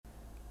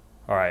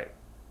All right,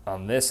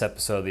 on this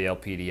episode of the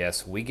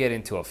LPDS, we get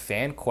into a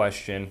fan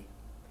question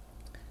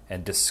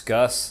and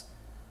discuss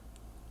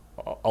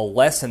a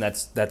lesson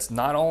that's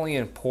not only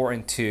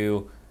important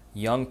to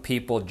young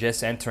people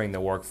just entering the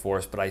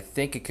workforce, but I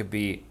think it could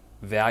be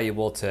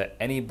valuable to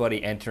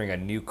anybody entering a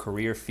new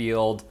career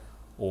field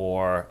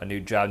or a new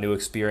job, new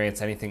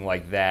experience, anything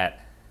like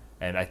that.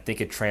 And I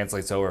think it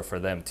translates over for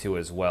them too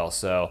as well.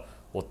 So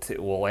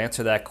we'll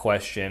answer that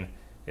question.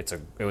 It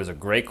was a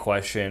great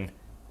question.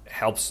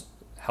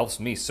 Helps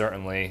me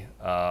certainly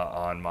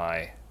on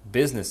my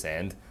business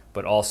end,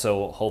 but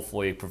also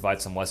hopefully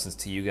provide some lessons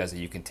to you guys that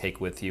you can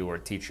take with you or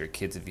teach your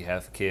kids if you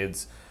have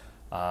kids.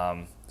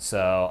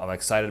 So I'm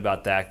excited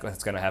about that.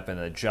 It's going to happen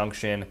in the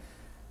Junction.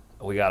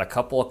 We got a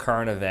couple of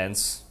current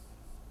events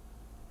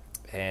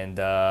and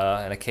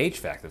a cage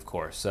fact, of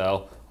course.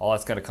 So all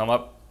that's going to come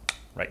up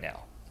right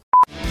now.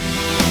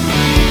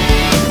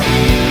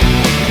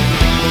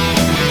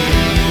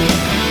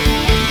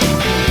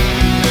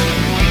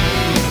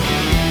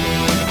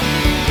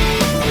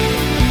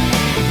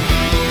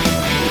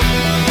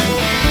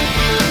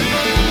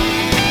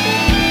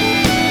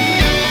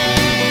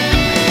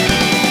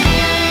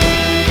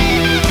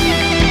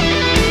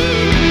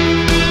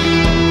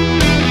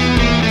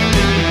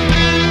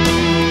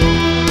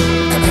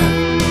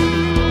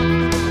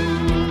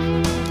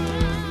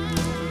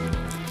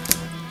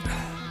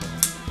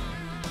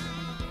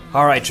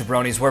 All right,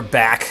 jabronis, we're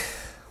back.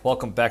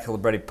 Welcome back to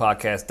Libretti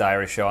Podcast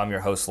Diary Show. I'm your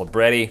host,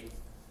 Libretti.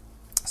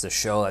 It's a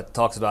show that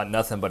talks about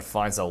nothing but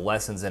finds the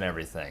lessons in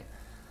everything.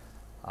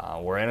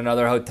 We're in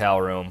another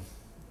hotel room.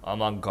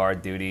 I'm on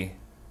guard duty,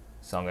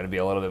 so I'm going to be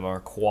a little bit more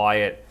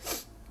quiet.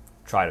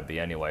 Try to be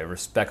anyway,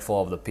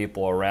 respectful of the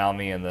people around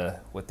me and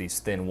with these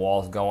thin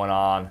walls going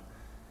on.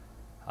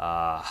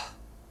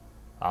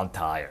 I'm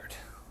tired.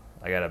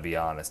 I got to be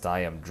honest. I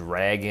am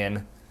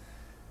dragging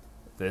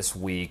this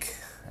week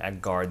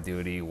at guard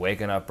duty,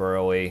 waking up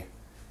early,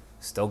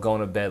 still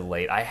going to bed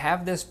late. I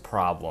have this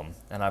problem,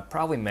 and I've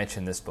probably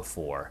mentioned this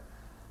before.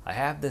 I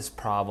have this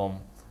problem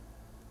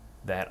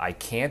that I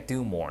can't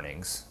do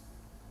mornings,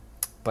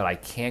 but I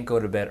can't go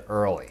to bed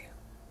early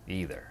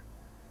either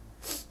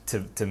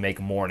to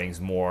make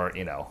mornings more,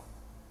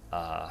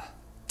 not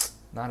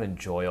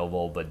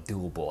enjoyable, but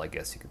doable, I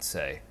guess you could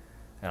say.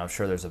 And I'm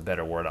sure there's a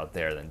better word out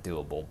there than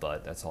doable,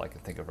 but that's all I can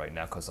think of right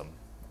now because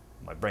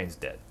my brain's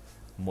dead.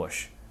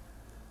 Mush.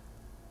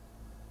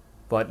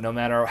 But no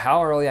matter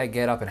how early I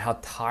get up and how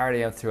tired I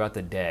am throughout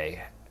the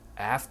day,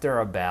 after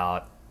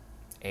about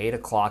 8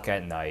 o'clock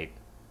at night,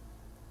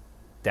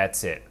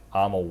 that's it.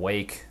 I'm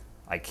awake.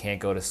 I can't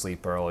go to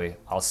sleep early.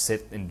 I'll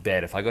sit in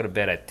bed. If I go to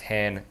bed at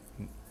 10,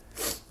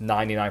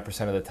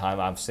 99% of the time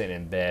I'm sitting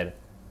in bed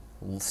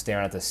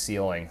staring at the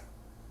ceiling,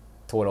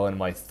 twiddling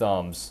my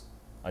thumbs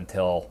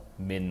until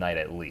midnight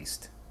at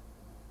least.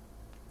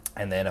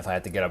 And then if I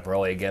have to get up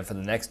early again for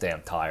the next day,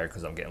 I'm tired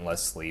because I'm getting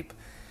less sleep.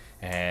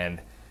 And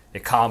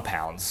it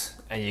compounds,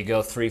 and you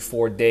go 3,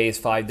 4 days,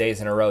 5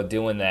 days in a row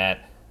doing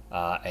that,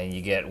 and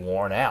you get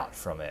worn out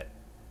from it.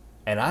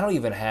 And I don't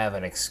even have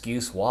an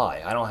excuse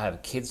why. I don't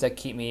have kids that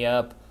keep me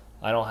up.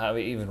 I don't have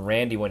even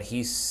Randy when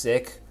he's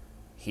sick.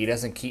 He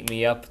doesn't keep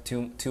me up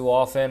too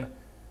often.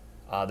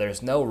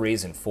 There's no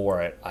reason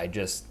for it. I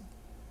just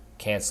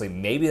can't sleep.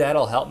 Maybe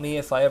that'll help me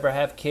if I ever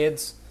have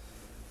kids.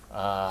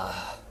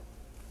 I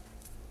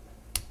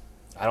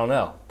don't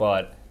know,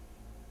 but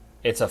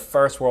it's a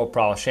first world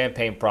problem,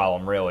 champagne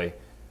problem, really,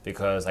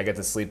 because I get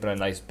to sleep in a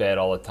nice bed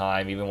all the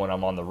time. Even when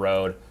I'm on the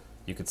road,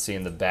 you could see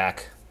in the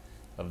back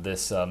of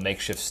this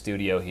makeshift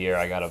studio here,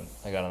 I got a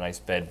nice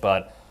bed.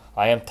 But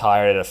I am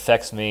tired. It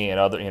affects me in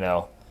in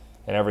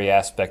every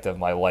aspect of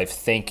my life.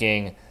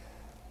 Thinking,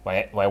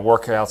 my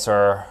workouts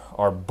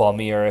are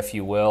bummier, if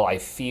you will. I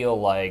feel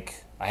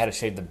like I had to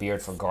shave the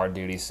beard for guard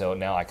duty, so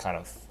now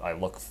I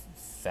look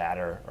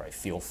fatter, or I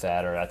feel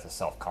fatter. That's a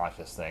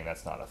self-conscious thing.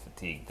 That's not a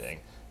fatigue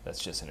thing. That's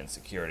just an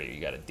insecurity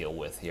you got to deal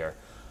with here.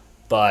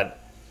 But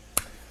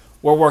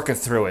we're working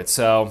through it.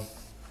 So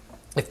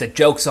if the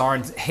jokes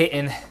aren't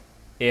hitting,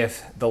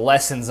 if the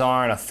lessons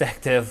aren't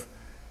effective,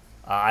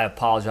 I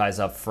apologize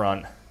up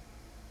front.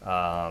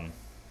 But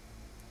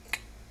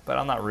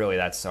I'm not really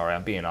that sorry.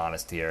 I'm being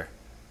honest here.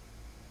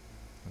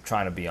 I'm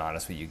trying to be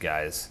honest with you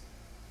guys.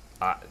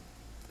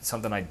 It's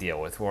something I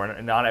deal with.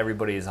 Not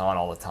everybody is on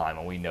all the time,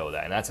 and we know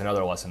that. And that's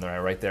another lesson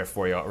right there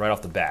for you right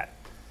off the bat.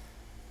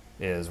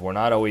 Is we're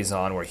not always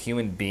on. We're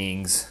human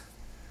beings,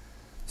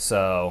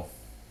 so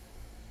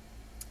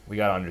we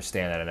got to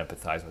understand that and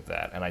empathize with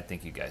that, and I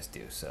think you guys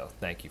do, so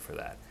thank you for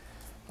that.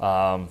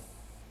 I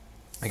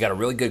got a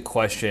really good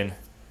question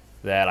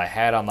that I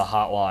had on the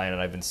hotline, and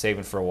I've been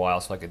saving for a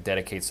while so I could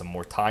dedicate some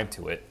more time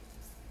to it.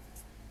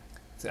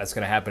 So that's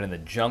going to happen in the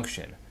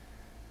Junction,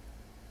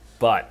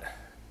 but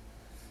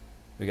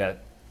we got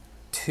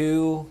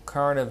 2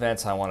 current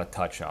events I want to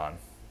touch on.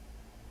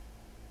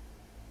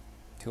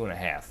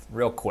 2.5,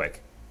 real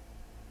quick.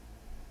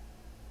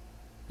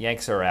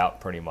 Yanks are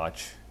out pretty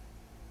much.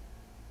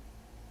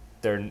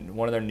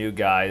 One of their new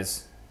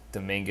guys,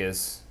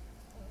 Dominguez,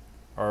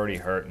 already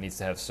hurt, needs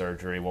to have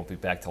surgery, won't be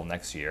back till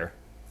next year.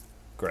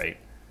 great.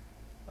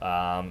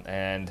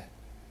 And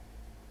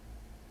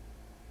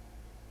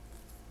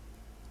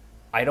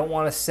I don't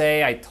want to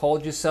say I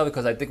told you so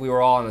because I think we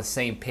were all on the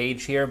same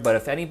page here, but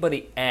if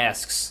anybody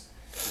asks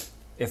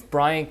if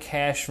Brian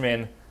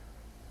Cashman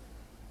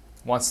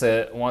wants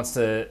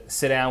to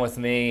sit down with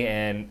me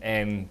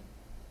and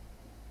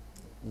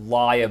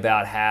lie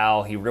about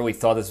how he really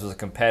thought this was a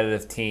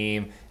competitive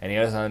team and he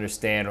doesn't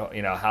understand,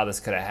 how this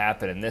could have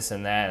happened and this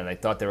and that, and they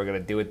thought they were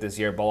going to do it this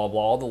year, blah, blah,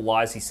 blah, all the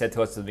lies he said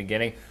to us at the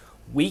beginning,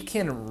 we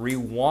can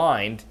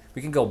rewind.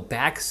 We can go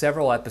back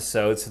several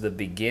episodes to the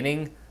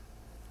beginning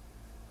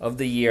of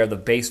the year, the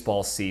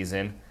baseball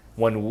season,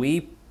 when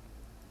we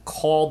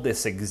called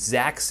this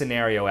exact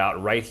scenario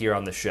out right here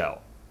on the show.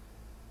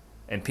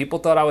 And people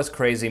thought I was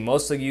crazy.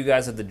 Most of you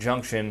guys at the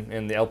Junction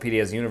in the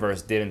LPDS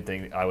universe didn't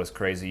think I was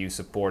crazy. You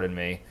supported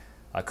me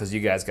because you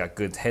guys got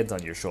good heads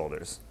on your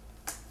shoulders.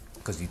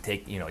 Because you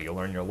take, you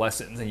learn your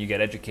lessons and you get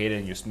educated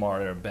and you're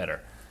smarter and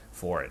better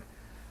for it.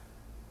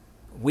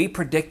 We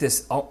predict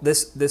this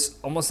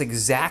almost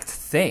exact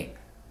thing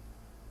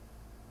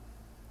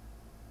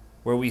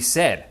where we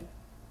said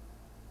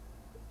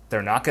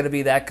they're not going to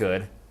be that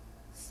good.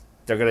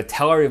 They're going to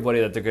tell everybody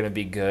that they're going to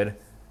be good.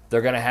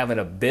 They're going to have an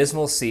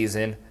abysmal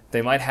season.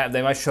 They might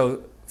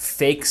show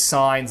fake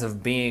signs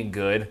of being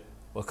good.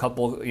 A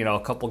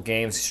couple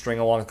games, string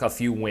along a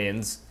few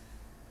wins,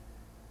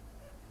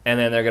 and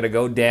then they're going to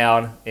go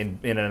down in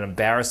an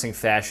embarrassing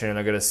fashion, and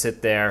they're going to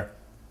sit there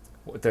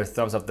with their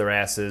thumbs up their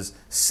asses,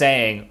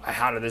 saying,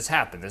 "How did this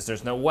happen?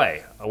 There's no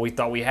way. We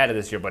thought we had it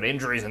this year, but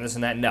injuries and this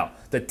and that." No,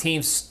 the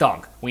team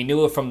stunk. We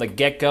knew it from the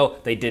get-go.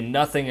 They did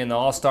nothing in the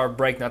All-Star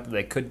break. Not that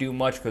they could do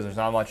much because there's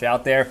not much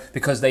out there,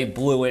 because they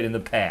blew it in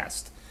the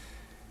past.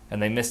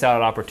 And they missed out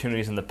on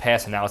opportunities in the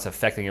past, and now it's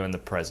affecting them in the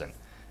present.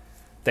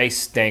 They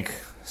stink.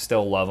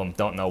 Still love them.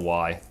 Don't know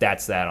why.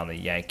 That's that on the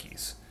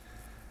Yankees.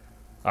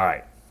 All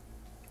right.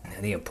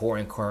 And the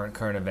important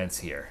current events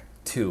here.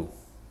 Two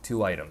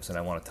items that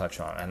I want to touch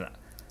on. And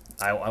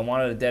I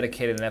wanted to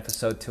dedicate an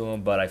episode to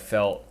them, but I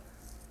felt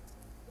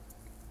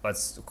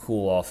let's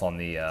cool off on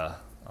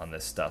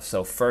this stuff.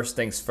 So first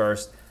things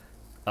first,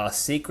 a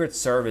Secret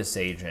Service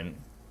agent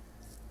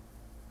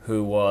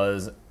who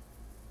was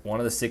one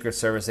of the Secret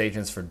Service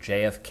agents for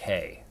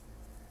JFK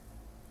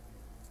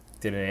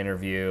did an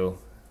interview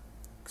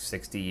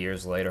 60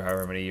 years later,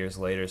 however many years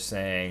later,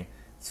 saying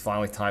it's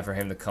finally time for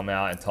him to come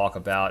out and talk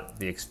about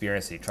the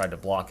experience he tried to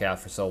block out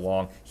for so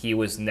long. He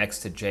was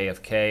next to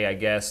JFK, I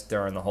guess,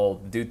 during the whole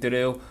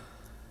doo-doo-doo.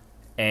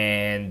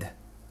 And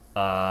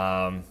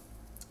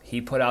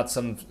he put out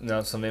some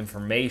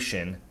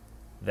information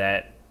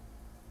that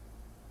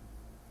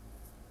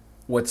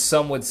what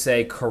some would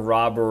say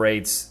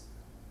corroborates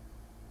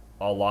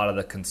a lot of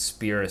the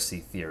conspiracy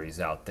theories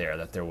out there,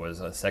 that there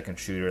was a second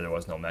shooter, there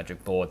was no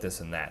magic bullet, this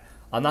and that.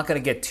 I'm not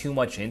going to get too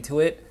much into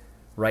it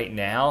right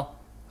now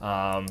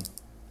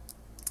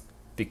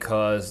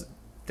because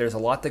there's a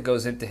lot that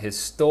goes into his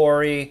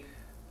story.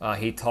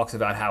 He talks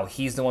about how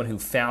he's the one who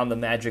found the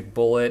magic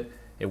bullet.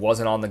 It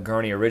wasn't on the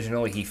gurney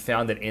originally. He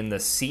found it in the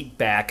seat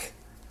back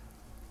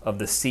of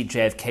the seat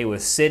JFK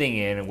was sitting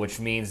in, which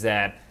means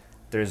that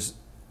there's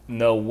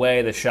no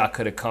way the shot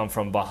could have come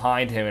from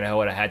behind him, and it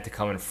would have had to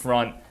come in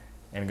front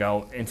and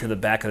go into the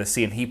back of the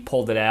seat. And he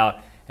pulled it out,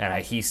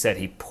 and he said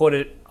he put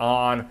it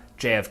on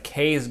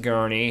JFK's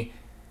gurney,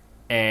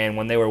 and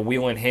when they were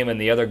wheeling him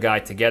and the other guy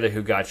together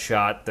who got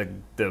shot,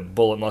 the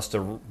bullet must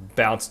have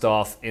bounced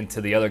off into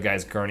the other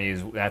guy's gurney.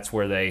 That's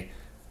where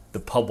the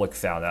public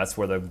found it. That's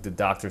where the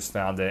doctors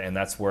found it, and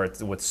that's where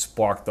what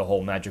sparked the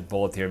whole magic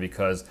bullet here,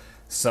 because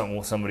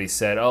somebody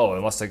said, "Oh,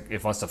 it must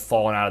have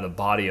fallen out of the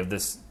body of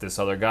this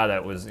other guy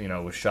that was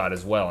shot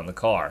as well in the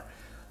car."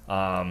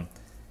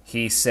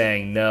 He's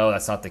saying, "No,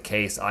 that's not the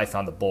case. I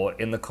found the bullet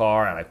in the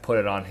car and I put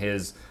it on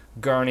his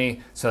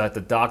gurney so that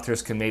the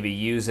doctors can maybe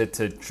use it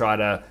to try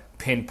to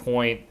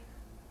pinpoint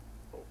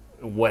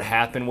what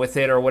happened with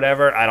it or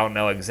whatever." I don't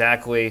know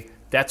exactly.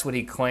 That's what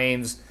he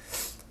claims.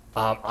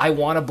 I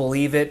want to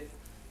believe it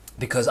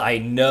because I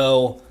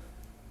know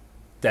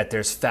that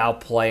there's foul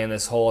play in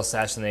this whole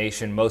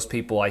assassination. Most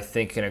people, I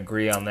think, can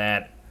agree on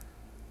that.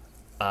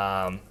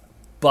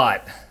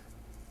 But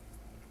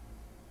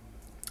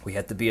we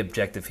have to be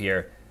objective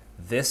here.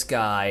 This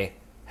guy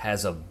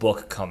has a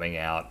book coming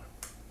out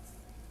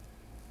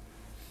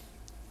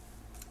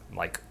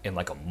in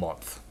a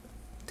month,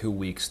 2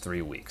 weeks,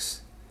 3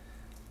 weeks.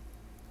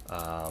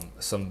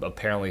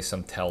 Apparently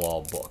some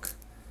tell-all book.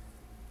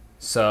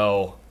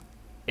 So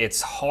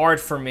it's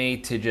hard for me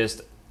to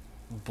just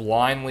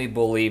blindly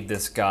believe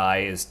this guy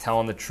is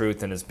telling the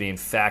truth and is being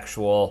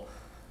factual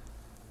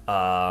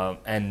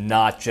and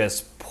not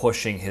just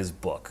pushing his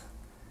book.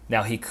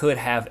 Now,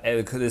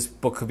 this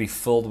book could be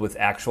filled with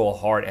actual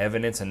hard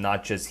evidence and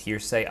not just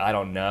hearsay. I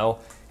don't know.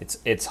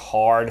 It's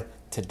hard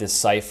to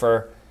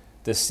decipher.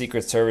 This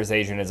Secret Service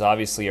agent is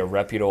obviously a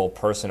reputable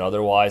person.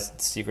 Otherwise,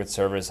 the Secret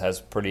Service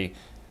has pretty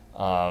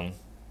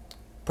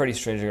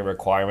stringent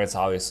requirements.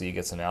 Obviously, you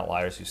get some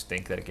outliers who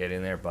stink that get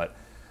in there, but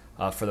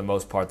for the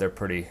most part, they're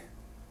pretty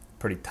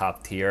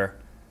top tier.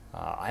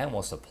 I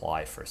almost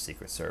applied for a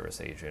Secret Service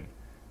agent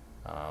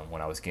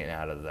when I was getting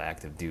out of the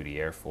active duty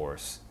Air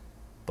Force,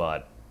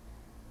 but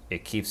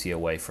it keeps you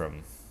away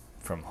from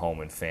home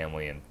and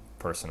family and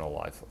personal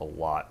life a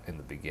lot in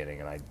the beginning,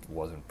 and I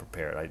wasn't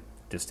prepared. I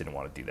just didn't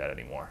want to do that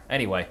anymore.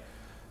 Anyway,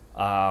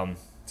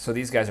 so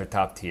these guys are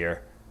top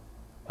tier.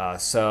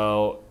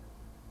 So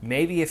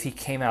maybe if he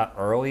came out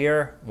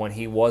earlier when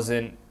he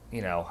wasn't,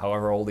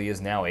 however old he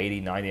is now,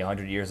 80, 90,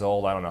 100 years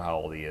old, I don't know how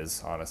old he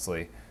is,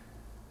 honestly,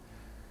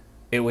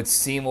 it would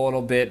seem a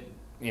little bit,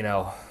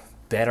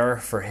 better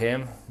for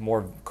him,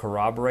 more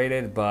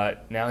corroborated,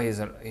 but now he's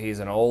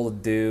an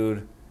old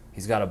dude.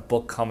 He's got a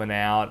book coming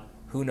out.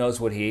 Who knows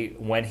when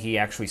he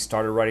actually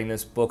started writing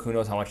this book? Who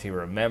knows how much he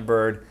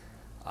remembered?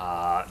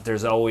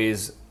 There's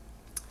always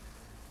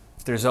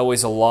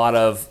a lot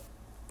of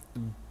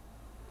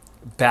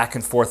back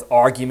and forth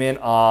argument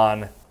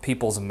on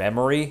people's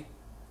memory,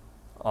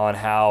 on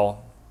how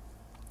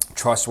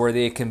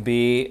trustworthy it can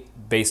be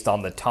based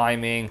on the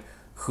timing,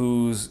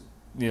 who's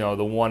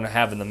the one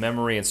having the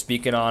memory and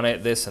speaking on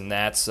it, this and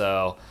that.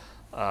 So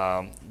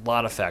a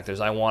lot of factors.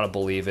 I want to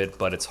believe it,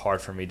 but it's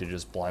hard for me to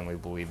just blindly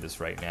believe this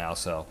right now.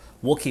 So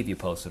we'll keep you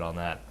posted on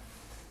that,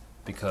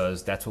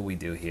 because that's what we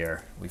do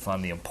here. We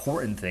find the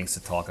important things to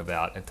talk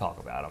about and talk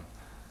about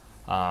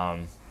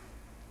them.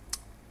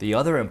 The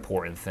other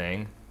important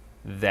thing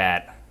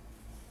that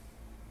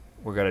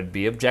we're going to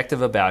be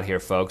objective about here,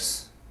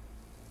 folks.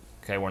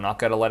 Okay, we're not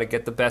going to let it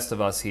get the best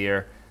of us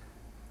here.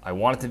 I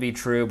want it to be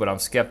true, but I'm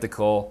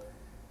skeptical.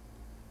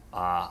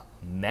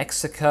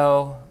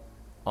 Mexico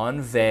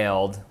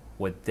unveiled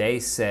what they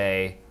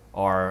say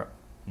are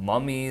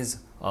mummies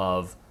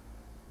of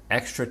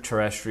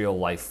extraterrestrial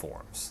life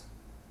forms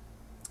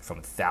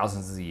from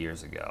thousands of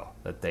years ago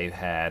that they've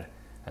had,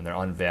 and they're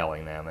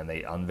unveiling them, and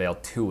they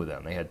unveiled 2 of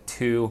them. They had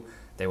 2,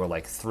 they were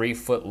like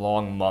 3-foot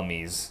long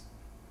mummies,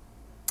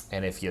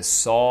 and if you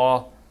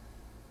saw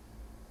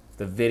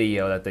the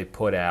video that they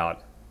put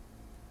out,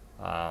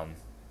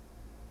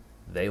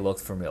 they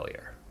looked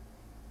familiar.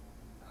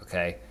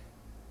 Okay?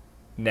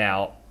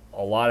 Now,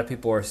 a lot of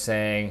people are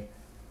saying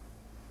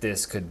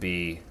this could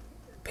be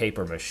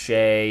paper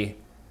mache.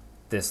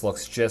 This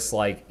looks just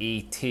like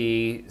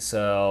E.T.,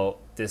 so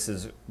this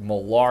is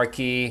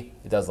malarkey.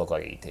 It does look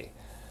like E.T.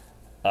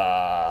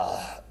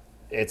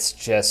 It's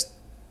just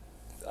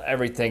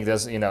everything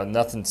does,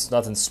 nothing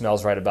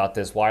smells right about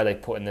this. Why are they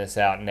putting this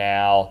out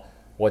now?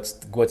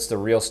 What's the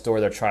real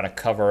story they're trying to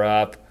cover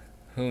up?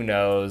 Who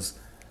knows?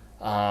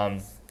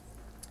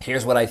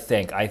 Here's what I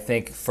think. I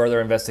think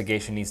further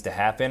investigation needs to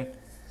happen.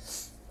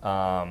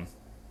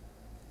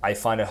 I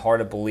find it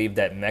hard to believe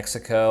that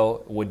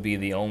Mexico would be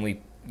the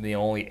only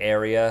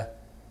area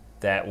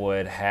that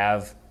would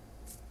have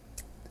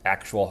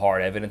actual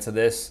hard evidence of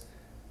this.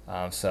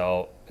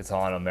 So it's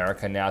on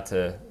America now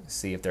to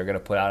see if they're going to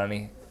put out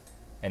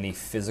any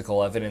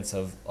physical evidence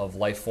of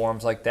life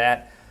forms like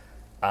that.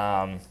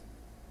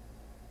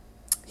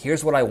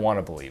 Here's what I want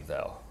to believe,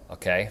 though.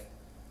 Okay.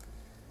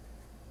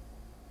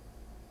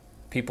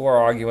 People are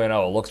arguing, it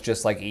looks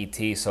just like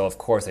E.T., so of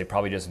course they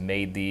probably just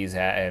made these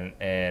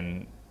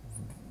and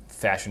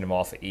fashioned them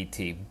off of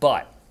E.T.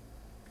 But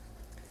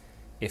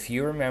if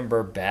you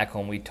remember back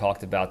when we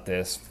talked about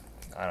this,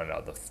 I don't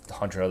know, the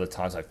 100 other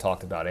times I've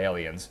talked about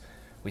aliens,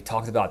 we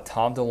talked about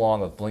Tom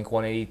DeLonge of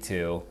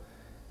Blink-182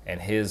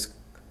 and his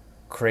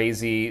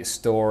crazy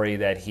story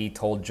that he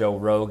told Joe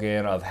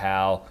Rogan of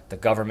how the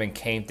government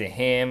came to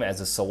him as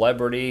a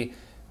celebrity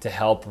to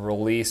help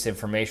release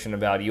information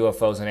about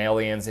UFOs and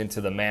aliens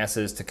into the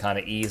masses to kind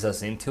of ease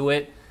us into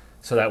it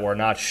so that we're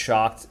not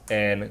shocked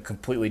and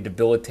completely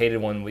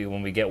debilitated when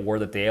we get word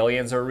that the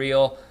aliens are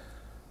real,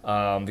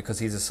 because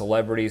he's a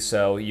celebrity,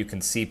 so you can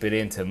seep it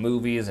into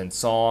movies and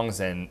songs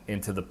and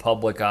into the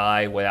public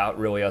eye without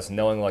really us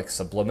knowing, like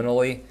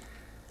subliminally.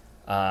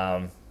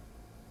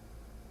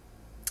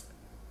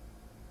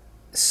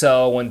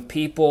 So when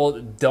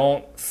people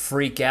don't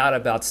freak out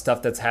about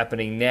stuff that's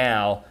happening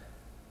now,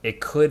 it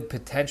could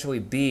potentially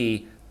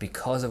be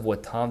because of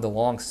what Tom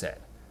DeLonge said,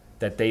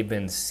 that they've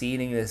been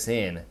seeding this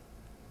in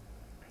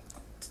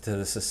to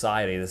the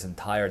society this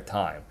entire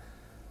time.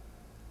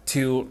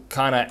 To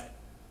kind of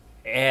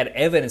add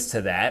evidence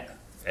to that,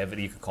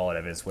 you could call it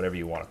evidence, whatever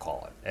you want to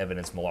call it,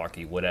 evidence,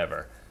 malarkey,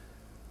 whatever.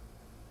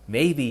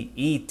 Maybe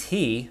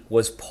E.T.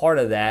 was part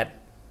of that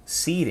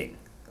seeding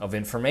of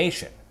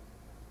information.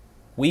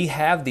 We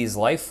have these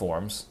life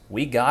forms.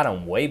 We got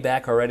them way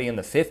back already in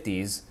the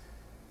 50s.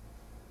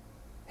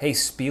 Hey,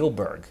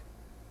 Spielberg,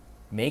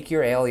 make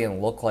your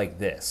alien look like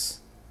this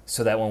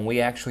so that when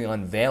we actually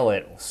unveil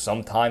it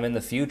sometime in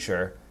the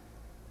future,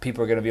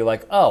 people are going to be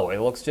like, oh, it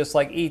looks just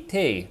like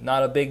E.T.,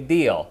 not a big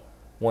deal.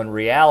 When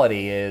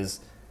reality is,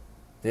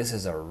 this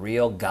is a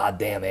real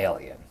goddamn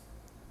alien.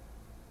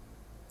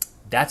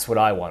 That's what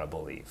I want to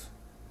believe.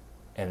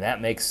 And that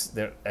makes,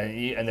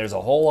 and there's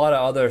a whole lot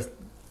of other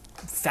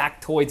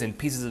factoids and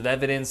pieces of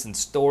evidence and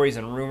stories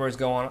and rumors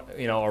going,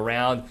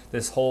 around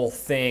this whole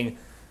thing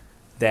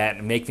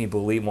that make me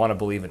want to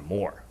believe it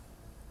more.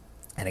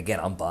 And again,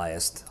 I'm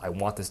biased. I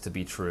want this to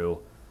be true.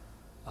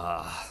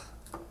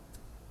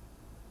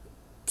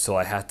 So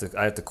I have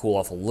to cool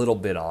off a little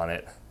bit on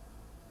it,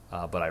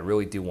 but I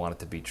really do want it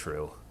to be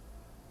true.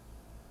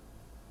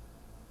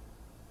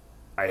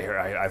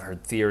 I've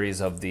heard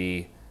theories of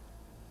the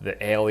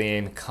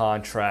alien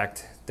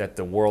contract that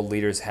the world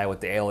leaders had with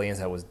the aliens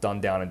that was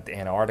done down in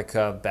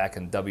Antarctica back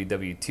in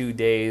WW2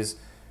 days,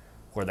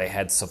 where they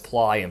had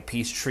supply and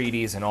peace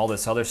treaties and all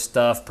this other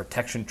stuff,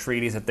 protection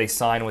treaties that they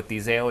signed with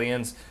these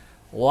aliens.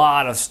 A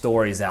lot of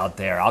stories out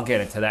there. I'll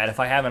get into that.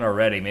 If I haven't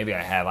already, maybe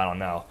I have, I don't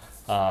know.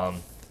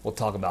 We'll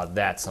talk about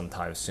that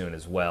sometime soon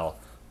as well.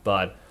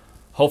 But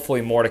hopefully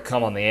more to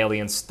come on the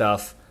alien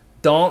stuff.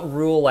 Don't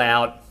rule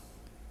out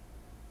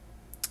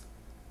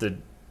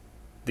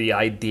the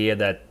idea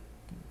that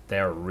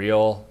they're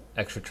real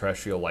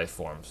extraterrestrial life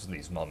forms,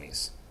 these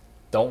mummies.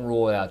 Don't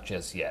rule it out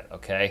just yet,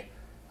 okay?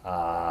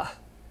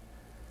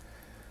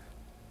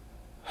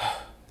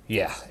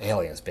 Yeah,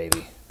 aliens,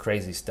 baby.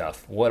 Crazy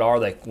stuff. What are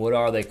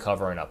they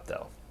covering up,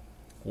 though?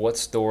 What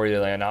story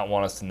do they not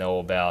want us to know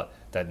about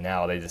that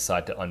now they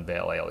decide to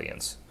unveil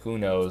aliens? Who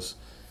knows?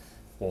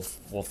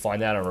 We'll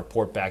find out and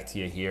report back to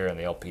you here in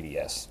the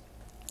LPDS.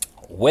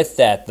 With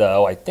that,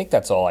 though, I think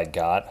that's all I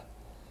got. I'm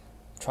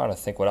trying to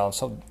think what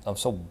else. I'm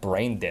so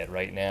brain dead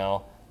right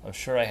now. I'm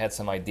sure I had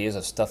some ideas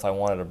of stuff I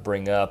wanted to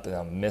bring up and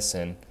I'm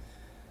missing.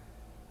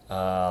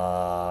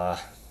 Scheisse.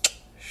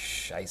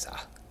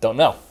 Don't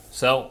know.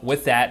 So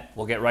with that,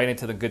 we'll get right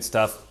into the good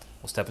stuff.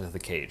 We'll step into the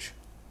cage.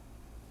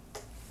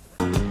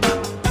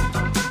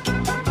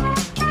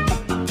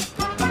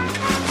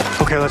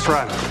 Okay, let's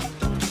run.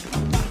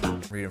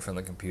 Reading from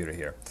the computer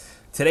here.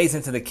 Today's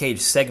Into the Cage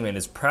segment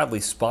is proudly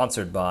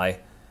sponsored by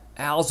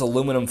Al's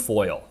Aluminum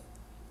Foil.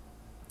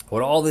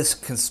 With all this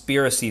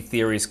conspiracy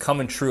theories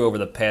coming true over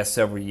the past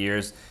several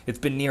years, it's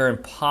been near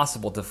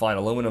impossible to find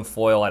aluminum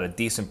foil at a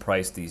decent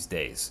price these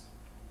days.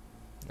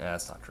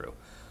 That's not true.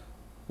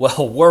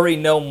 Well, worry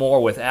no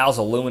more with Al's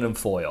Aluminum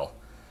Foil.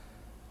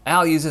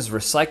 Al uses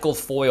recycled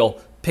foil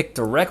picked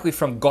directly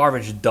from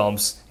garbage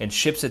dumps and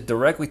ships it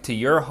directly to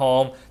your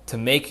home to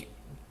make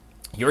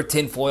your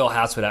tinfoil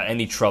house without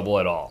any trouble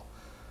at all.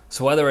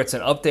 So whether it's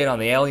an update on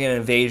the alien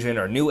invasion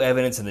or new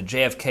evidence in the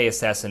JFK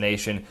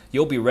assassination,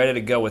 you'll be ready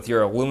to go with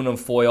your aluminum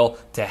foil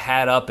to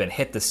hat up and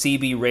hit the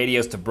CB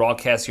radios to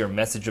broadcast your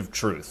message of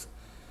truth.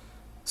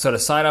 So to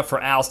sign up for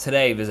Al's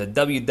today, visit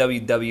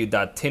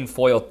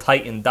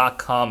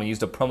www.tinfoiltitan.com and use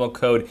the promo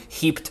code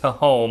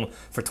HEAPTOHOME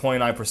for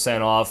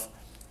 29% off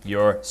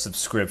your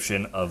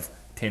subscription of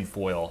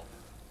tinfoil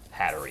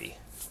hattery.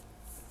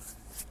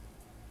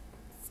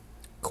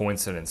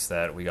 Coincidence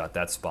that we got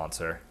that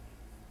sponsor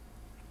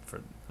for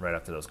right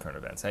after those current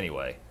events.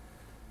 Anyway,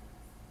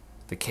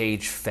 the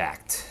cage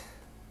fact.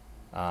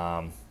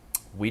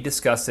 We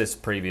discussed this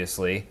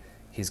previously.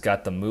 He's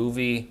got the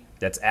movie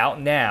that's out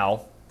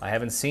now. I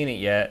haven't seen it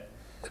yet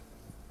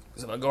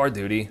because I'm on guard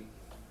duty,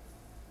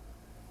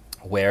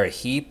 where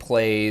he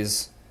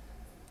plays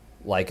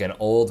like an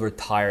old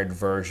retired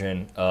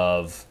version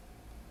of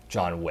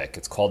John Wick.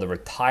 It's called The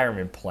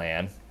Retirement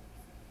Plan.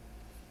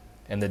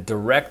 And the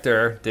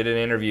director did an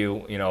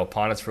interview,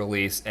 upon its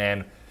release,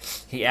 and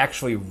he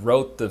actually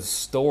wrote the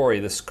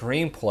story, the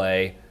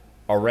screenplay,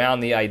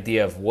 around the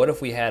idea of what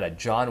if we had a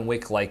John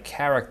Wick-like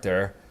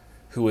character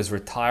who was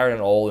retired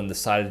and old and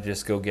decided to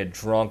just go get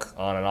drunk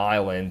on an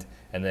island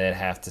and then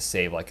have to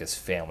save like his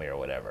family or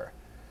whatever.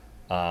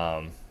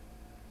 And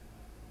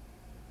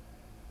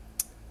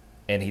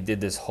he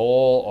did this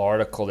whole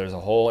article. There's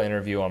a whole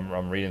interview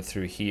I'm reading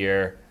through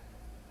here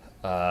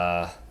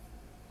about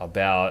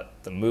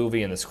the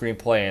movie and the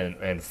screenplay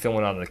and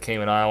filming on the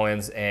Cayman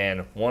Islands.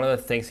 And one of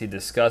the things he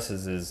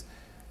discusses is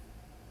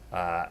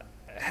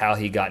how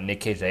he got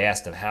Nick Cage. They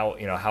asked him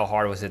how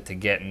hard was it to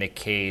get Nick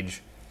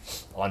Cage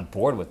on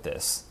board with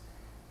this,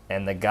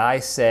 and the guy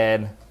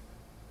said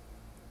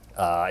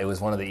it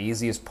was one of the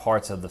easiest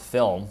parts of the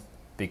film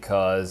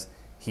because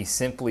he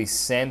simply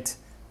sent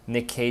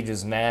Nick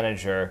Cage's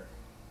manager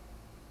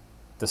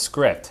the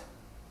script.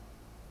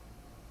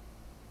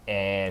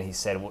 And he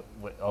said it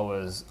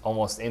was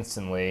almost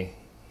instantly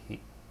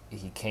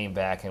he came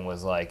back and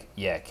was like,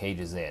 yeah, Cage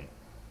is in.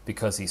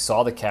 Because he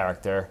saw the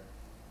character,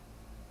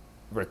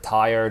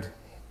 retired,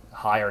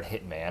 hired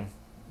hitman,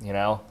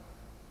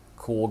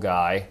 cool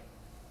guy,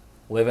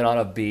 living on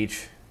a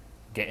beach,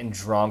 getting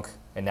drunk,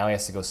 and now he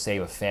has to go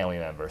save a family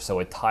member. So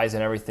it ties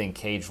in everything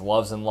Cage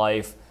loves in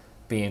life,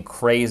 being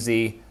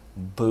crazy,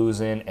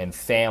 boozing, and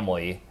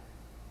family.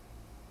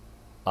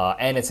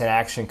 And it's an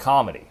action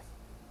comedy.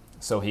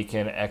 So he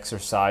can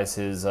exercise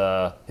his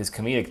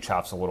comedic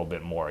chops a little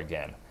bit more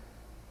again.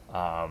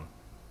 And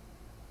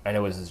it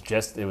was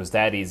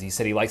that easy. He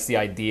said he likes the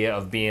idea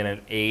of being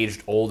an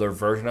aged, older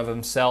version of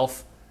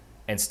himself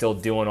and still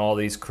doing all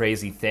these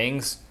crazy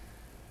things.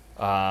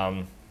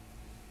 And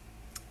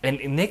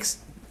Nick's,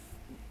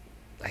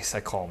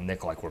 I call him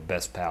Nick like we're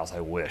best pals, I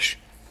wish.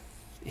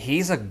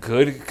 He's a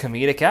good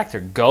comedic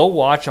actor. Go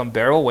watch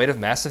Unbearable Weight of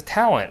Massive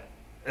Talent.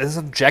 It's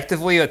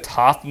objectively a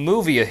top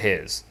movie of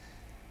his.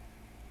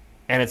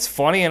 And it's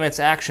funny and it's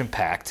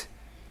action-packed.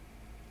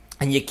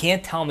 And you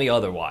can't tell me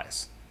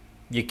otherwise.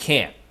 You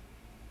can't.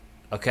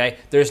 Okay,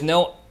 there's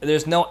no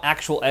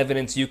actual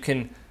evidence you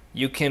can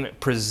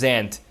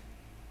present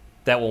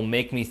that will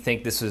make me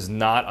think this is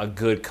not a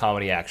good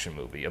comedy action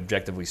movie,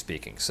 objectively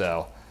speaking.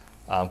 So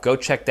go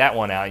check that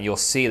one out, and you'll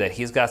see that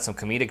he's got some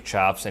comedic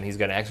chops, and he's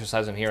going to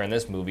exercise them here in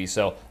this movie.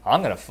 So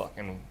I'm going to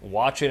fucking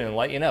watch it and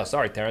let you know.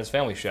 Sorry, Terrence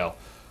Family Show.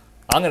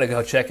 I'm going to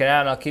go check it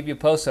out, and I'll keep you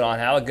posted on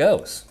how it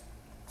goes,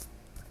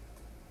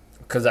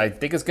 because I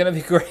think it's going to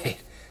be great.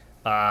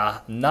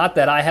 Not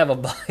that I have a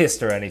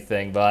bias or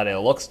anything, but it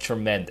looks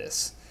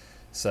tremendous.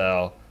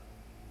 So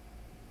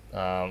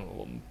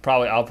I'll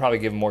probably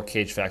give more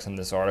cage facts on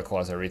this article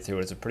as I read through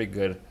it. It's a pretty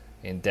good,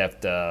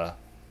 in-depth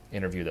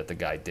interview that the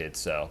guy did.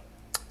 So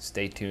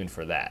stay tuned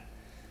for that.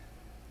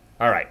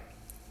 All right.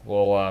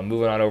 Well,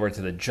 moving on over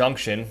to the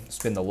Junction.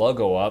 Spin the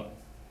logo up.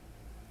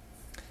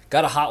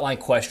 Got a hotline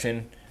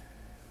question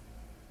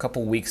a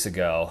couple weeks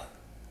ago,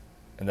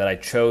 and that I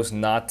chose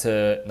not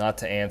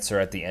to answer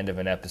at the end of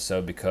an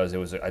episode because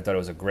I thought it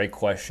was a great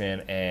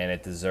question and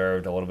it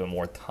deserved a little bit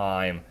more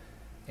time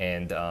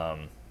and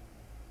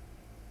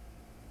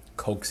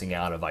coaxing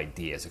out of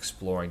ideas,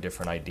 exploring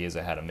different ideas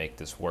of how to make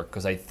this work,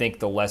 because I think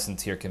the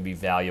lessons here can be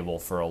valuable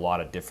for a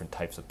lot of different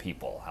types of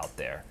people out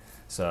there.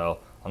 So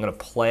I'm going to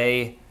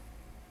play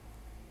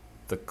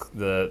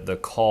the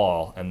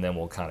call, and then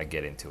we'll kind of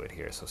get into it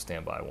here. So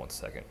stand by 1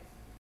 second.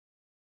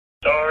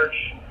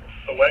 Sarge,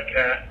 the wet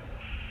cat,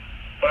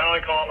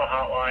 finally calling the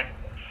hotline.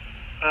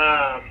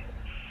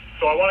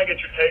 So I want to get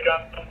your take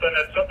on something.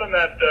 It's something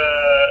that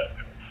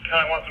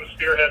kind of wants some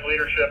spearhead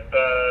leadership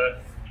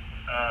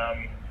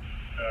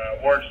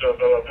words of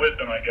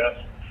wisdom, I guess.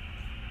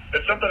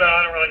 It's something that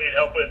I don't really need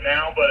help with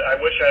now, but I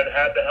wish I'd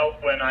had the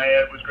help when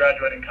I was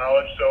graduating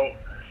college. So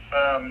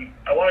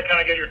I want to kind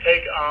of get your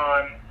take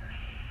on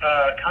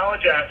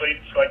college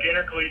athletes, like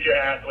intercollegiate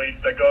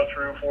athletes that go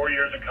through 4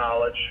 years of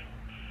college,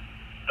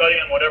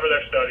 studying whatever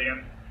they're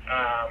studying.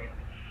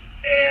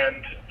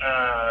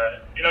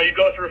 You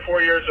go through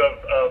 4 years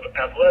of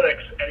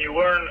athletics, and you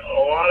learn a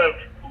lot of,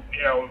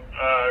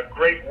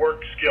 great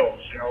work skills,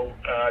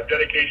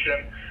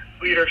 dedication,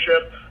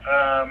 leadership,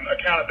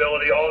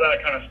 accountability, all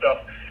that kind of stuff.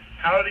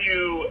 How do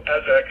you,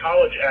 as a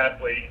college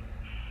athlete,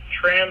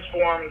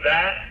 transform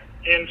that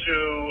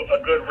into a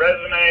good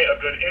resume, a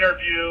good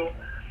interview,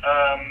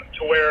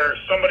 to where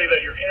somebody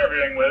that you're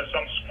interviewing with,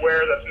 some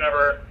square that's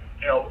never,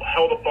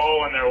 held a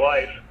ball in their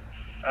life,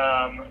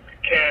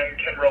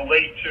 can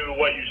relate to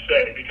what you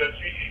say? Because,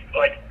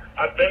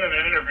 I've been in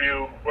an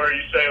interview where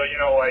you say,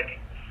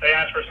 they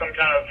ask for some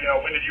kind of,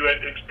 when did you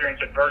experience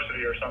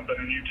adversity or something,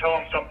 and you tell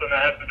them something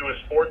that has to do with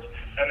sports,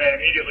 and they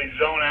immediately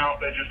zone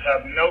out. They just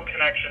have no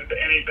connection to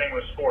anything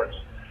with sports.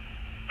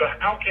 So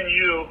how can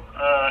you,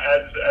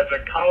 as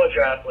a college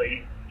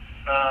athlete,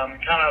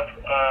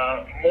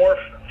 morph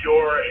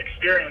your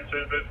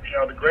experiences,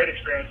 the great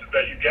experiences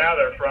that you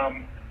gather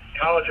from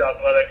college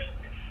athletics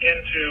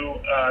into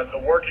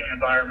the working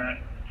environment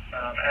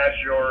as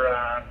you're,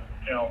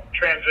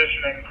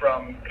 transitioning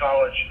from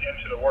college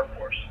into the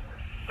workforce?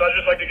 So I'd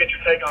just like to get your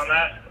take on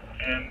that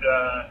and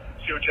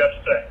see what you have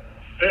to say.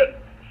 Good.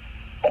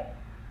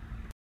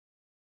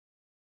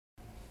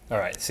 All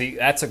right. See,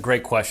 that's a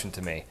great question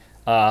to me.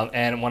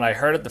 And when I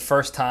heard it the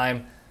first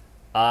time,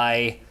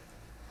 it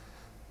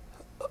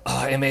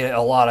made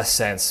a lot of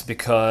sense,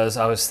 because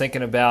I was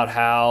thinking about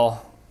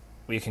how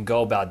we can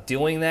go about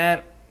doing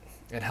that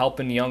and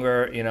helping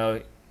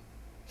young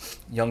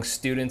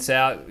students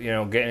out,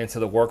 getting into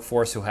the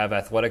workforce who have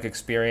athletic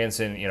experience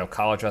in,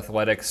 college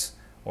athletics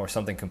or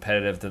something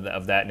competitive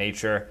of that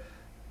nature.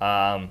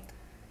 And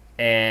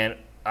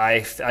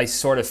I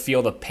sort of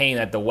feel the pain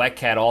that the wet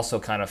cat also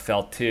kind of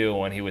felt too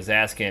when he was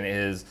asking,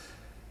 is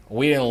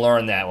we didn't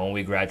learn that when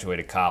we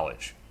graduated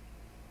college.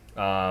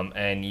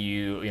 And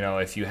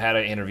if you had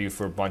an interview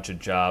for a bunch of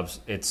jobs,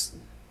 it's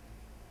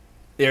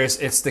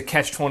the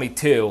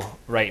catch-22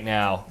 right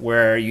now,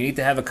 where you need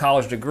to have a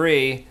college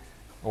degree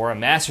or a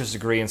master's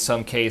degree in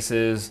some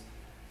cases,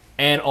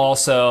 and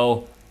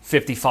also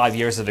 55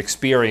 years of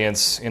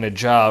experience in a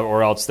job,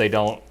 or else they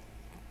don't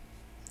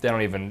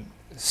even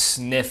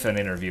sniff an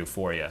interview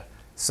for you.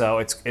 So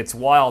it's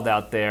wild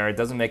out there. It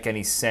doesn't make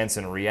any sense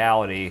in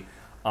reality.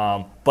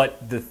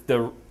 But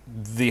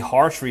the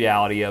harsh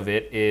reality of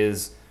it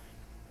is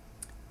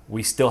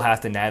we still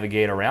have to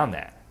navigate around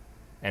that.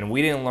 And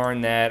we didn't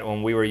learn that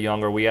when we were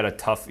younger. We had a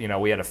tough,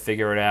 we had to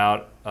figure it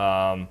out.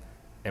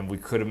 And we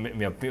could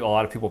have, a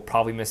lot of people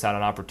probably miss out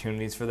on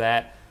opportunities for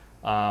that.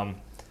 And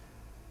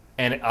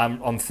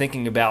I'm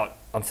thinking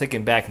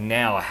back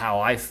now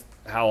how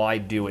I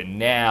do it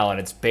now, and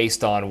it's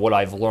based on what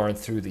I've learned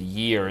through the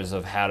years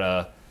of how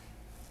to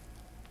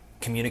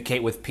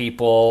communicate with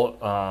people,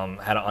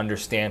 how to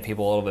understand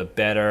people a little bit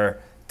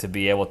better, to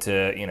be able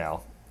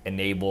to,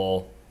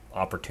 enable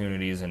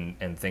opportunities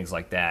and things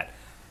like that.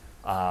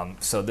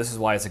 So this is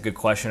why it's a good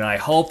question. And I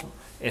hope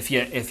if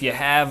you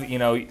have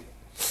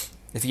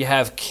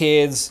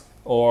kids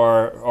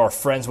or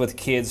friends with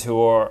kids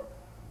who are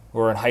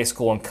in high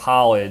school and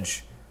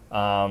college,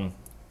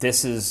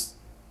 this is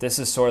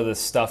sort of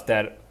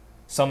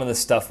some of the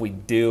stuff we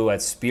do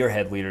at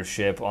Spearhead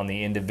Leadership on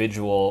the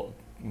individual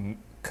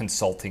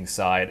consulting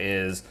side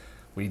is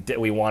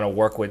we want to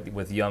work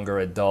with younger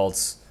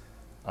adults,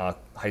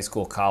 high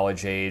school,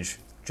 college age,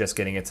 just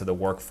getting into the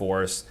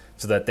workforce,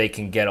 so that they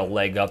can get a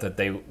leg up that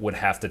they would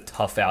have to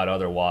tough out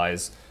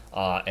otherwise,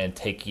 and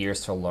take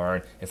years to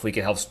learn. If we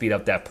can help speed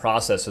up that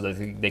process so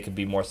that they can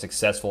be more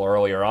successful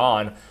earlier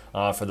on,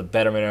 for the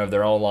betterment of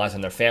their own lives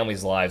and their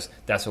families' lives,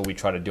 that's what we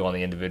try to do on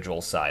the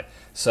individual side.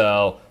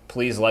 So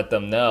please let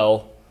them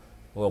know.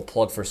 We'll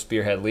plug for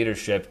Spearhead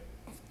Leadership.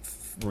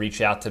 Reach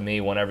out to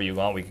me whenever you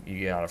want. You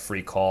get on a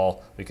free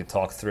call. We can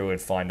talk through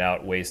and find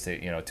out ways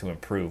to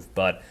improve.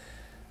 But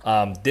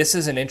this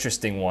is an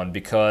interesting one,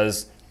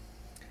 because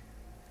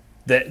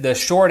the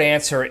short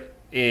answer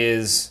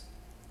is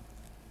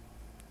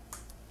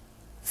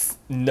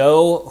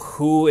know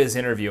who is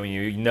interviewing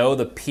you. You know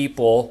the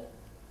people,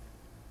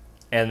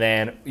 and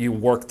then you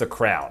work the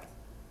crowd.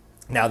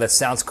 Now that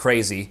sounds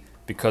crazy,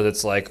 because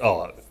it's like,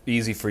 oh,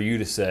 easy for you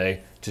to say,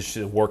 just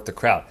work the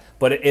crowd.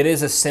 But it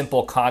is a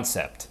simple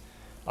concept,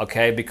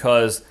 okay?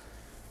 Because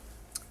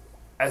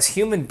as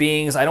human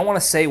beings, I don't want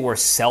to say we're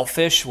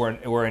selfish,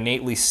 we're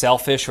innately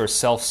selfish or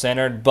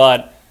self-centered,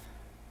 but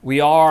we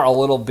are a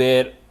little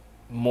bit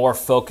more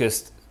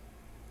focused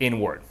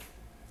inward.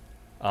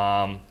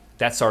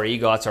 That's our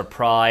ego, that's our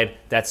pride,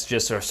 that's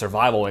just our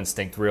survival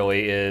instinct,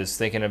 really, is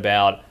thinking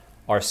about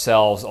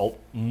ourselves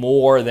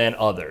more than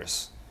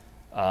others.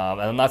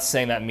 And I'm not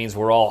saying that means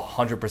we're all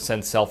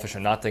 100% selfish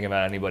and not thinking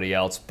about anybody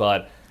else,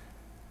 but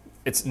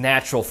it's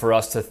natural for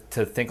us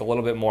to think a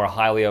little bit more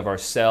highly of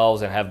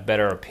ourselves and have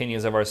better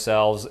opinions of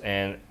ourselves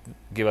and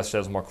give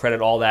ourselves more credit,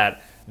 all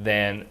that,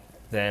 than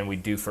we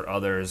do for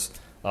others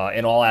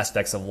in all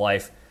aspects of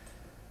life.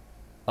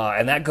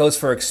 And that goes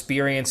for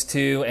experience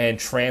too, and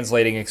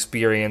translating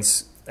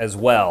experience as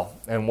well.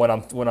 And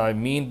what I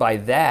mean by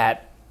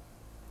that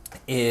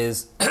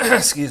is,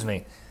 excuse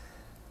me,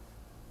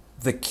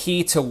 the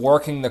key to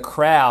working the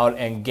crowd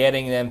and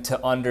getting them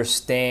to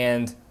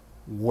understand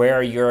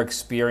where your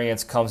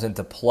experience comes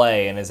into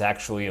play and is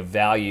actually of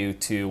value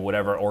to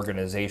whatever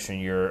organization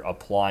you're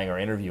applying or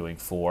interviewing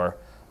for,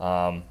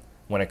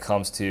 when it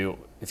comes to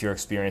if your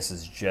experience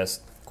is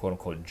just, quote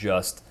unquote,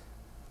 just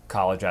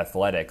college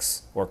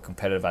athletics or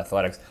competitive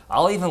athletics.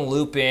 I'll even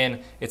loop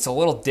in, it's a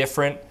little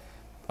different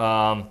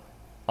on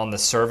the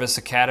service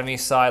academy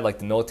side, like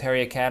the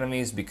military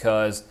academies,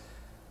 because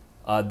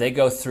they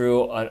go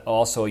through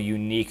also a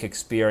unique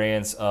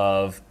experience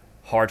of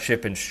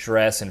hardship and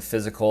stress and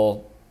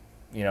physical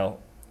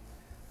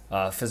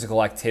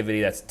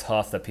activity that's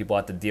tough, that people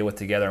have to deal with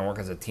together and work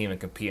as a team and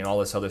compete and all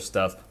this other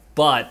stuff.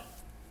 But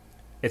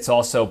it's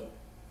also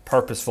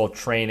purposeful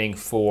training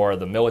for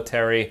the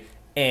military,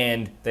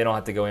 and they don't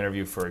have to go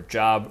interview for a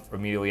job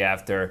immediately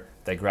after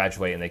they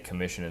graduate and they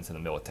commission into the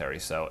military.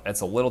 So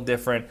it's a little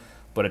different,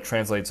 but it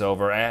translates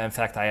over. And in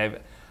fact, I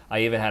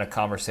even had a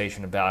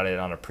conversation about it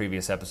on a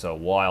previous episode a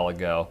while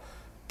ago,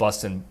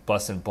 busting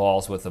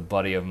balls with a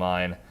buddy of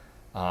mine,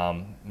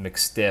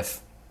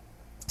 Steve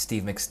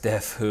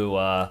McStiff,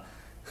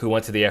 who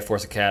went to the Air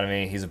Force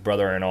Academy. He's a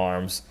brother in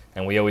arms,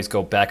 and we always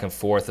go back and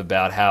forth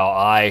about how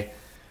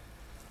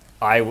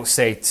I will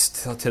say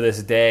to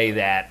this day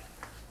that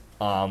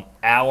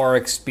our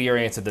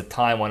experience at the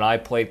time when I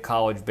played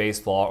college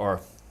baseball,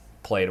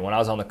 when I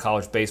was on the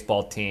college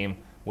baseball team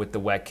with the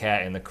Wet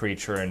Cat and the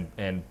Creature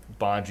and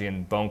Bonji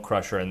and Bone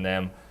Crusher and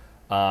them,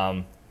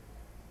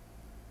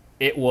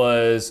 it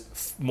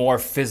was more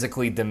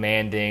physically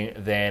demanding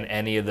than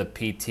any of the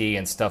PT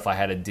and stuff I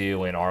had to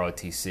do in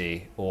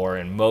ROTC or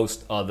in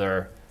most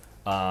other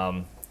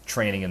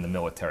training in the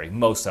military.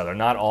 Most other,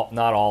 not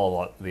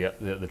all of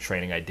the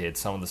training I did.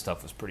 Some of the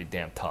stuff was pretty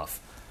damn tough,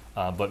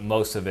 but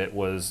most of it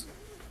was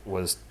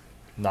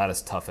not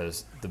as tough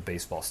as the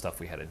baseball stuff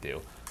we had to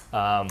do.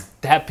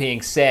 That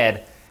being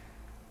said,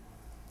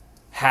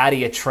 how do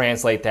you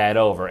translate that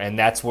over? And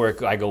that's where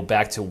I go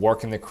back to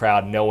working the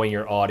crowd, knowing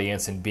your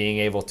audience, and being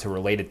able to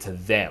relate it to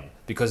them,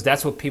 because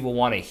that's what people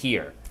want to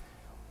hear.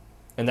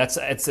 And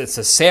it's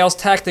a sales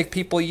tactic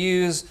people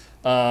use.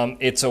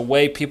 It's a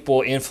way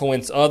people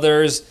influence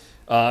others.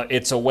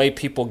 It's a way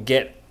people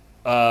get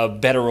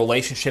better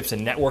relationships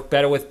and network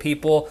better with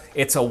people.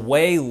 It's a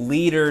way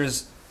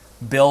leaders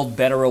build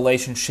better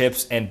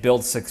relationships and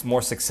build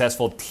more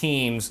successful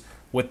teams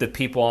with the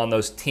people on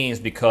those teams,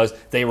 because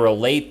they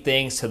relate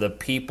things to the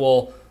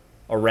people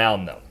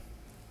around them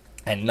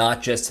and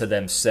not just to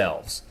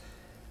themselves.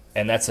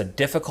 And that's a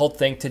difficult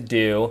thing to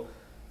do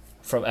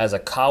as a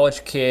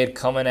college kid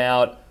coming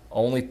out,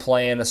 only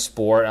playing a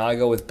sport. And I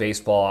go with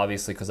baseball,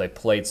 obviously, because I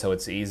played, so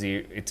it's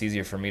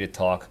easier for me to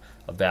talk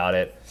about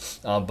it.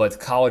 But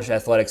college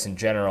athletics in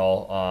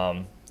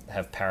general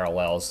have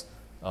parallels.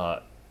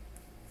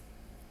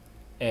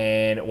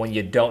 And when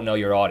you don't know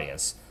your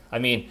audience, I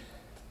mean,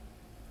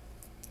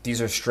 these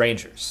are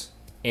strangers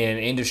in an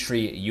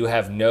industry you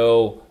have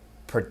no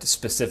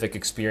specific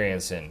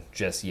experience in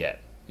just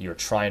yet. You're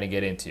trying to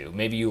get into.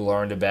 Maybe you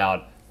learned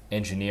about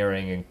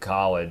engineering in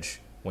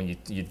college when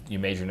you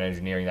majored in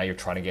engineering. Now you're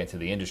trying to get into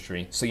the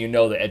industry. So you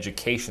know the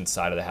education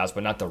side of the house,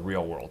 but not the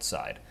real world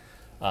side,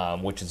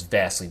 which is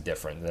vastly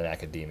different than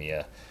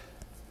academia.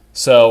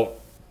 So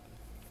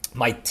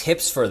my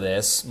tips for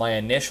this, my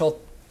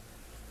initial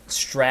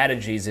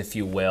strategies, if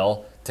you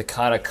will, to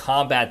kind of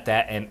combat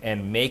that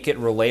and make it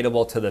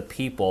relatable to the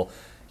people.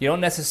 You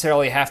don't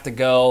necessarily have to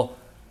go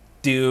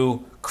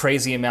do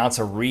crazy amounts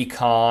of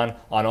recon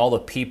on all the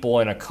people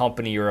in a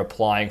company you're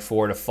applying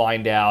for to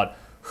find out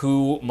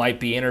who might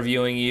be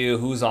interviewing you,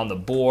 who's on the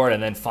board,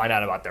 and then find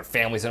out about their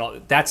families and all.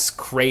 That's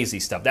crazy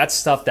stuff. That's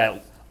stuff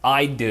that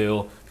I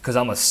do because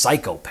I'm a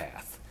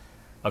psychopath.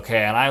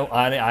 Okay, and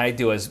I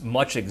do as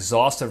much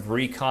exhaustive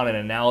recon and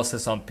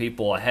analysis on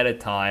people ahead of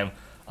time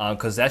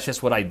because that's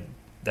just what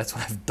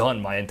I've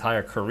done my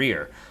entire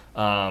career.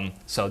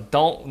 So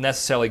don't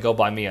necessarily go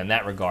by me in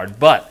that regard.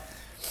 But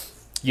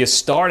you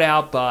start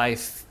out by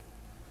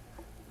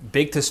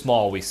big to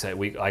small.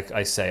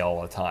 I say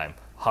all the time.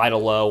 High to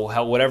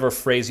low, whatever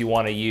phrase you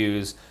want to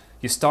use.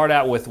 You start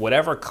out with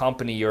whatever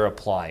company you're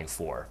applying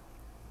for.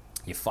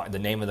 You find the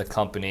name of the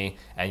company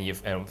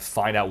and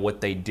find out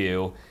what they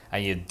do,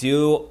 and you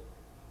do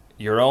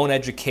your own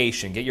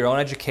education. Get your own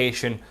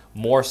education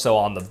more so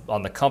on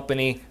the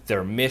company,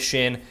 their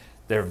mission,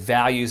 their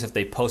values if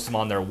they post them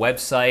on their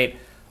website,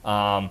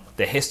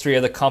 the history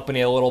of the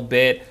company a little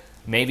bit,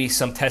 maybe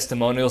some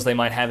testimonials they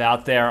might have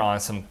out there on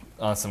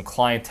some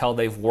clientele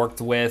they've worked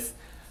with,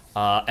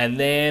 and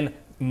then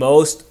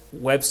most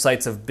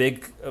websites of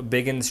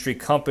big industry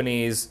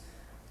companies,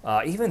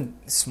 even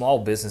small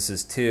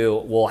businesses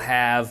too, will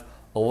have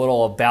a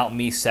little about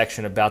me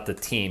section about the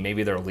team,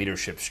 maybe their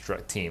leadership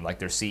team, like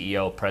their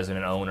CEO,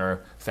 president,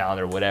 owner,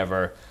 founder,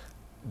 whatever.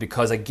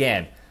 Because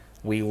again,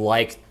 we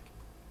like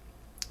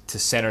to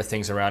center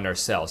things around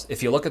ourselves.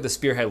 If you look at the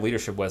Spearhead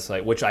Leadership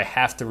website, which I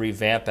have to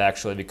revamp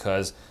actually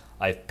because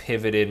I've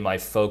pivoted my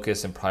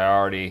focus and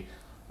priority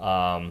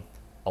a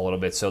little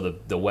bit, so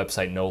the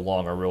website no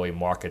longer really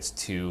markets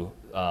to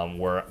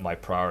where my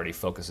priority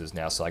focus is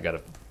now. So I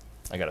gotta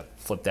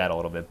flip that a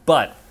little bit.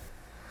 But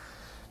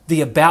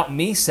the About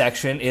Me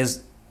section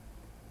is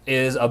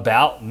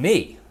about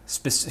me,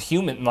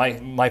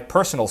 my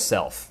personal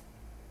self.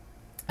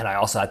 And I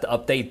also have to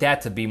update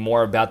that to be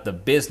more about the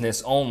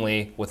business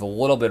only, with a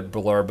little bit of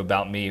blurb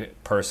about me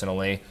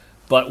personally.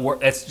 But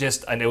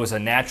it was a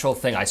natural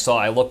thing.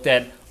 I looked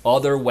at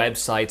other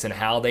websites and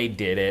how they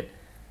did it,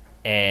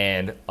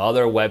 and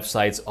other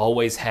websites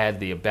always had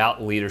the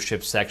About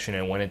Leadership section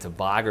and went into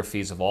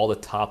biographies of all the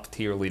top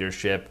tier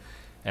leadership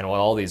and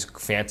all these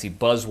fancy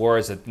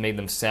buzzwords that made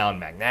them sound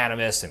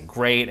magnanimous and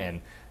great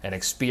and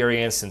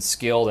experienced and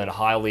skilled and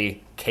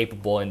highly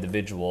capable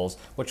individuals,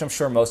 which I'm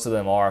sure most of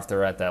them are if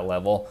they're at that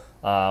level.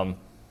 But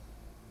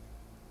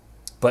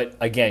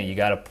again, you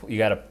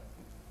gotta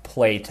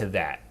play to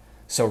that.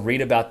 So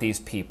read about these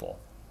people,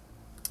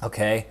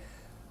 okay?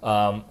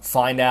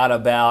 Find out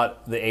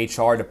about the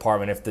HR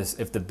department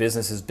if the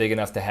business is big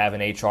enough to have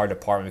an HR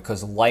department,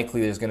 because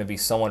likely there's going to be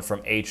someone from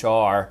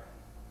HR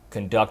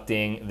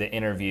conducting the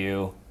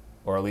interview,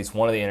 or at least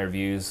one of the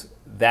interviews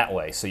that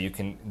way. So you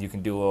can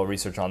do a little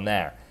research on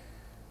there.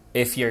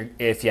 If you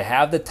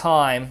have the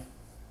time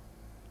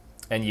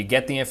and you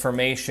get the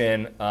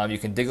information, you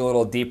can dig a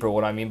little deeper.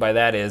 What I mean by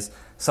that is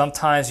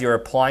sometimes you're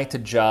applying to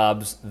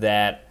jobs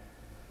that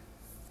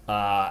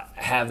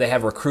they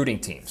have recruiting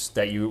teams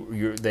that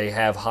they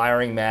have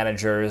hiring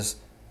managers,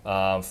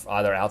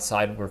 either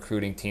outside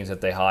recruiting teams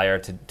that they hire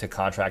to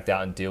contract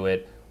out and do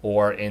it,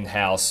 or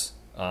in-house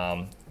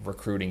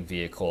recruiting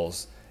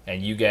vehicles,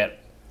 and you get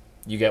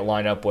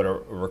lined up with a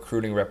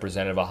recruiting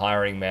representative, a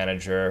hiring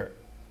manager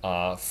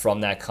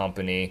from that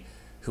company,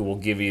 who will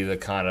give you the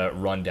kind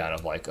of rundown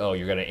of like, oh,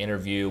 you're going to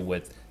interview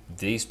with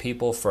these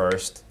people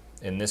first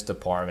in this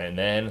department, and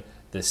then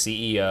the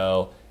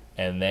CEO,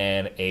 and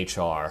then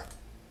HR.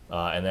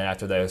 And then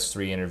after those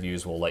 3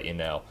 interviews, we'll let you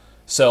know.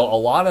 So a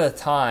lot of the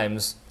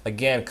times,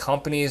 again,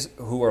 companies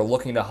who are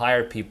looking to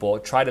hire people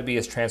try to be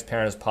as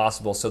transparent as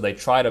possible, so they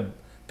try to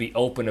be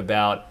open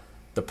about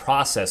the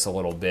process a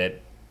little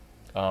bit.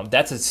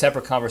 That's a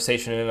separate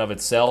conversation in and of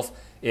itself.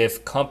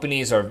 If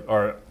companies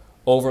are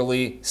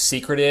overly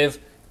secretive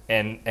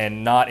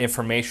and not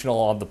informational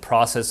on the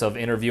process of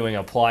interviewing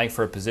and applying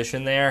for a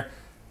position there,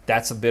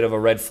 that's a bit of a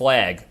red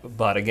flag.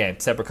 But again,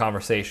 separate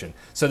conversation.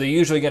 So they're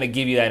usually going to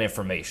give you that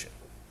information.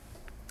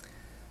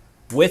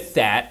 With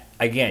that,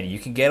 again, you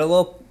can get a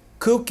little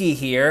kooky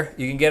here.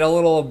 You can get a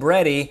little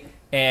bready,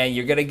 and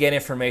you're going to get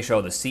information.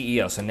 Oh, the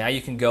CEO. So now you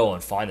can go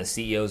and find the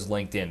CEO's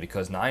LinkedIn,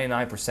 because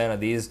 99% of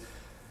these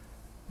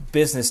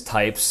business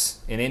types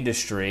in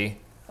industry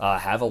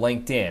have a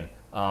LinkedIn.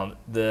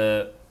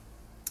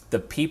 The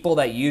people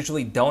that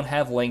usually don't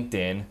have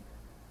LinkedIn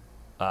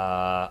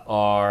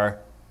are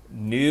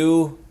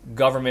new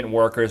government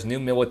workers, new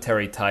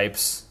military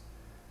types.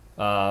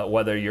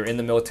 Whether you're in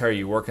the military,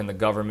 you work in the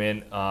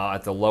government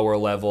at the lower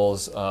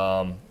levels,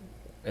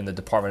 in the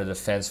Department of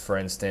Defense, for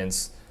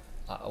instance,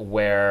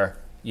 where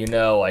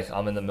like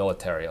I'm in the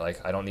military,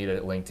 like I don't need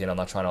a LinkedIn. I'm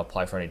not trying to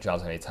apply for any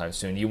jobs anytime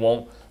soon.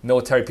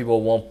 Military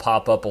people won't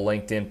pop up a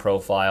LinkedIn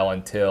profile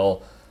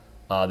until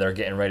they're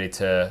getting ready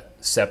to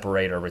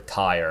separate or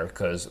retire,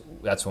 because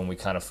that's when we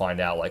kind of find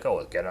out like,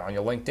 oh, get it on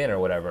your LinkedIn or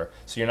whatever.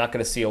 So you're not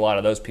going to see a lot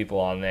of those people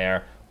on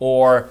there.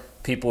 or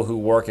people who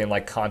work in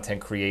like content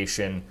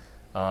creation,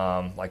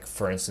 like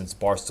for instance,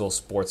 Barstool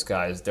Sports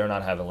guys, they're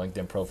not having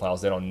LinkedIn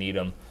profiles. They don't need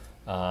them.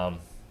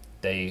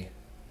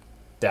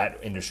 That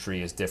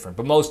industry is different.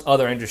 But most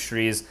other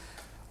industries,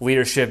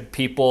 leadership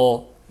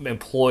people,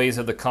 employees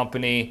of the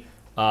company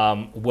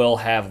will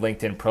have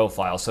LinkedIn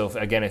profiles. So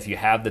if you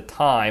have the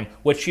time,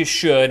 which you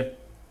should,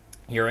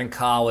 you're in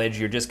college,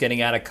 you're just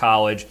getting out of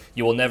college,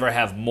 you will never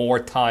have more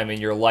time in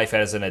your life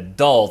as an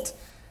adult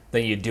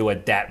than you do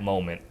at that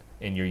moment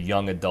in your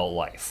young adult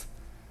life.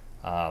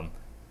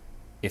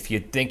 If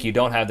you think you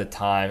don't have the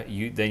time,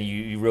 then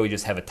you really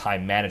just have a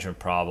time management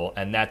problem,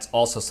 and that's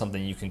also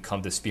something you can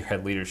come to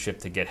Spearhead Leadership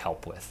to get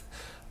help with.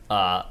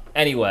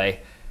 Anyway,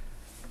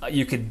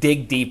 you could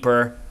dig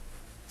deeper,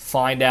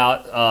 find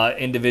out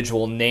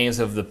individual names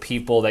of the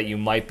people that you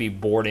might be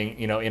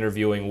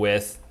interviewing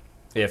with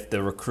if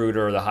the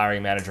recruiter or the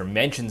hiring manager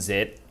mentions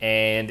it,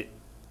 and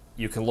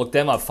you can look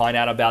them up, find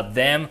out about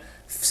them,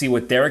 see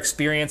what their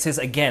experience is.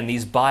 Again,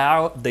 these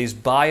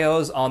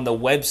bios on the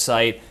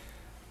website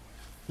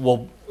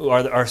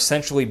are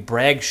essentially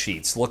brag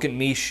sheets, look at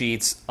me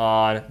sheets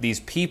on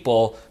these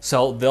people.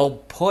 So they'll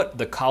put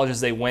the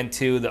colleges they went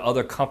to, the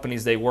other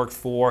companies they worked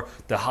for,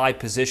 the high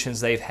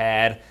positions they've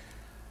had.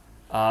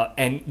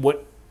 And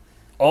what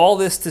all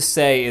this to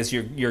say is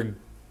you're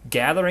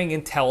gathering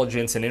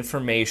intelligence and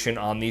information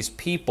on these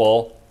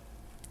people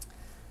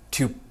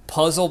to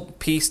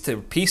piece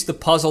the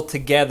puzzle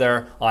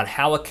together on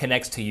how it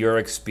connects to your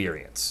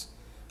experience.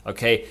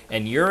 Okay?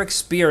 And your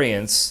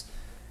experience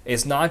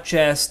is not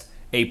just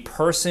a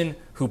person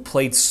who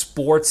played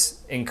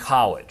sports in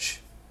college.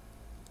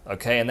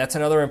 Okay? And that's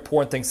another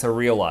important thing to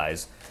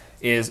realize,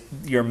 is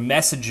your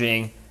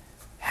messaging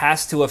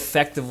has to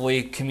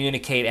effectively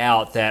communicate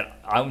out that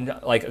I'm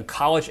like a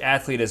college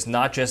athlete is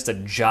not just a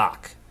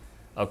jock.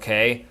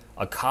 Okay?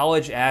 A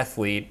college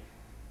athlete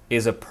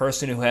is a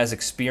person who has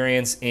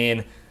experience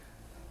in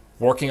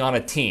working on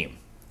a team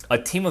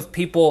of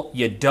people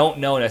you don't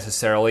know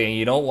necessarily, and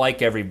you don't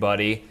like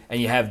everybody,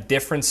 and you have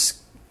different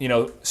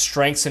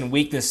strengths and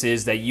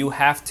weaknesses that you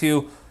have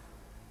to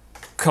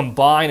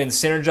combine and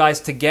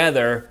synergize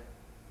together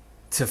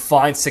to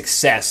find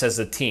success as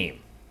a team.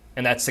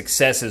 And that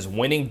success is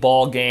winning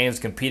ball games,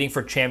 competing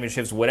for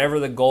championships,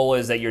 whatever the goal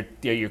is that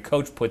your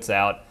coach puts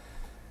out.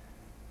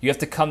 You have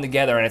to come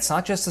together, and it's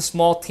not just a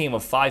small team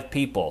of 5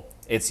 people.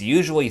 It's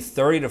usually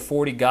 30 to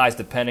 40 guys,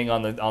 depending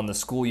on the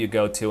school you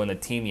go to and the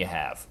team you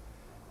have.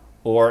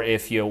 Or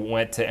if you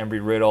went to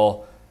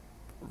Embry-Riddle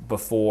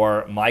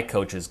before my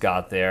coaches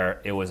got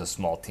there, it was a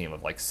small team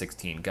of like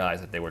 16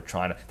 guys that they were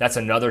trying to. That's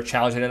another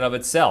challenge in and of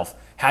itself.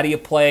 How do you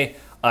play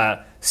a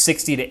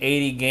 60 to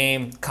 80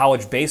 game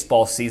college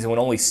baseball season with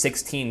only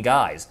 16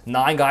 guys?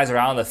 9 guys are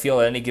out on the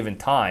field at any given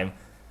time.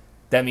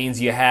 That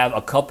means you have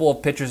a couple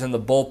of pitchers in the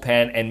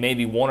bullpen and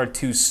maybe 1 or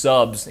 2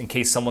 subs in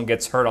case someone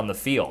gets hurt on the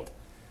field.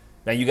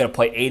 Now you got to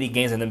play 80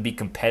 games and then be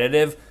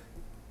competitive.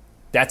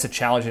 That's a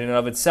challenge in and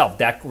of itself.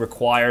 That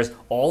requires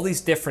all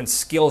these different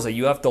skills that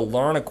you have to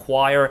learn,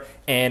 acquire,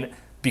 and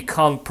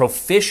become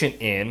proficient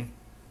in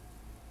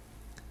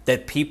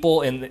that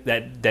people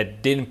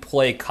that didn't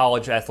play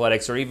college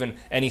athletics or even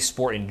any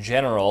sport in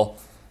general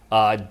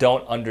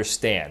don't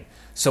understand.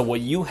 So what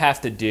you have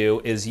to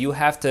do is you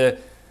have to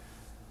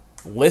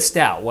list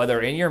out, whether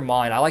in your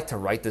mind, I like to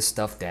write this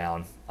stuff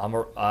down.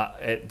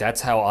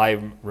 That's how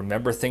I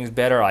remember things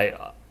better.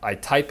 I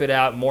type it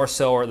out more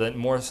so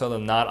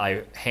than not.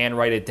 I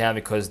handwrite it down,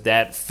 because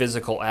that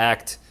physical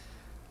act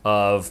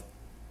of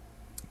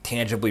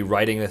tangibly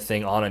writing the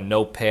thing on a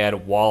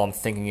notepad while I'm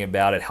thinking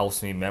about it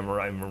helps me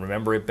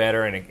remember it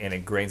better, and it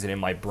ingrains it in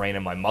my brain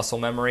and my muscle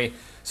memory.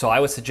 So I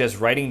would suggest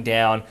writing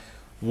down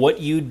what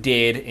you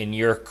did in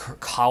your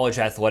college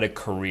athletic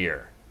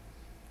career,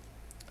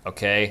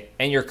 okay,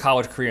 and your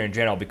college career in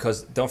general,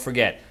 because don't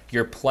forget,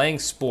 you're playing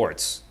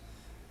sports.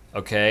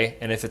 Okay,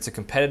 and if it's a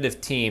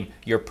competitive team,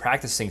 you're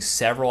practicing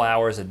several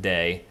hours a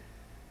day,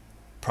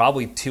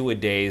 probably 2 a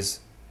days,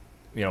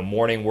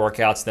 morning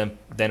workouts,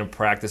 then a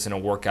practice and a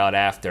workout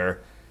after,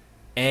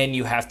 and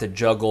you have to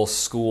juggle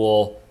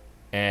school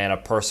and a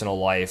personal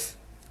life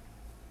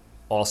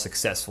all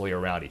successfully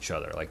around each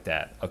other like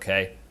that,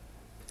 okay?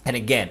 And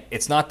again,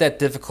 it's not that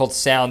difficult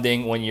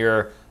sounding when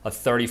you're a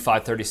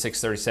 35, 36,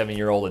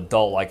 37-year-old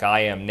adult like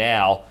I am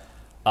now.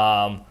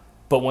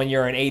 But when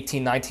you're an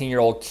 18,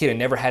 19-year-old kid and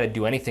never had to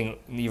do anything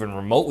even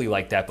remotely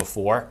like that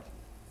before,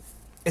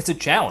 it's a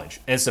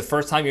challenge. And it's the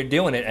first time you're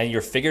doing it, and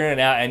you're figuring it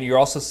out, and you're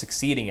also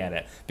succeeding at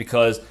it,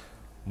 because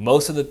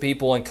most of the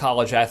people in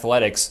college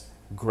athletics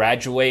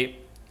graduate,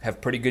 have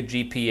pretty good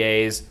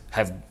GPAs,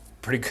 have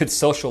pretty good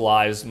social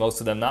lives, most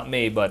of them, not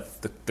me, but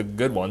the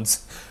good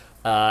ones,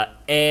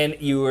 and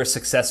you are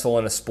successful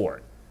in a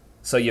sport.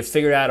 So you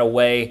figured out a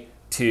way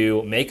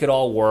to make it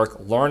all work,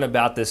 learn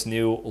about this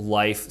new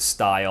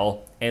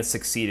lifestyle, and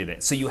succeed in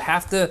it. So you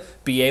have to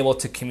be able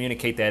to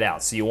communicate that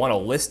out. So you want to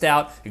list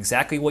out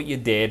exactly what you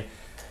did.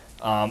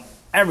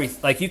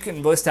 You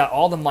can list out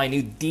all the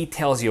minute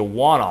details you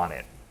want on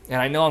it.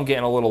 and I know I'm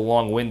getting a little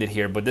long-winded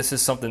here, but this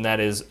is something that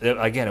is,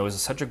 again, it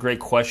was such a great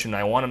question.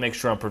 I want to make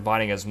sure I'm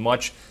providing as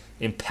much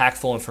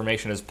impactful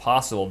information as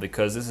possible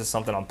because this is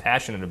something I'm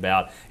passionate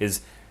about,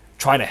 is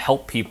trying to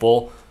help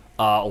people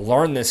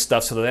learn this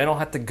stuff so that they don't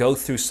have to go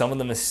through some of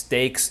the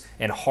mistakes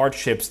and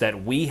hardships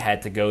that we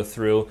had to go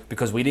through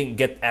because we didn't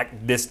get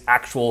this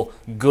actual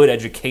good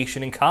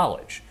education in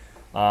college.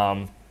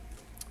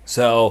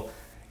 So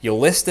you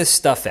list this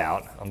stuff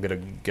out. I'm going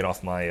to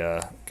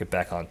get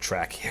back on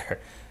track here.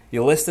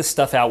 You list this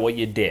stuff out, what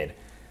you did.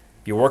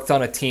 You worked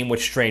on a team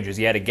with strangers.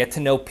 You had to get to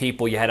know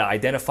people. You had to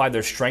identify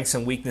their strengths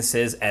and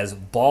weaknesses as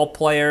ball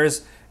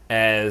players,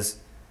 as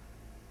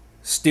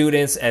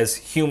students, as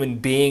human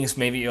beings,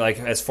 maybe like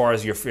as far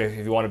as if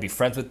you want to be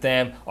friends with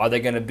them. Are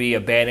they going to be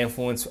a bad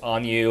influence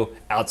on you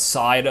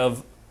outside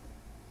of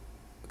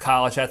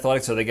college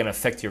athletics? Are they going to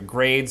affect your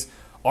grades?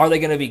 Are they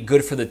going to be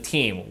good for the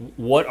team?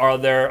 What are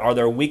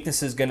their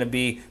weaknesses going to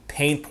be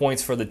pain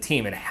points for the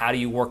team, and how do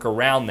you work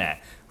around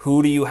that?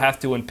 Who do you have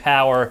to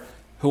empower?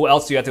 Who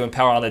else do you have to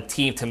empower on the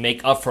team to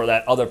make up for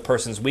that other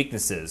person's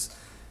weaknesses?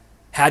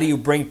 How do you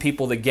bring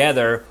people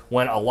together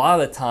when a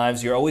lot of the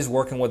times you're always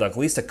working with at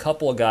least a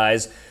couple of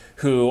guys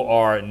who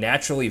are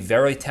naturally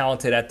very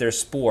talented at their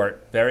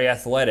sport, very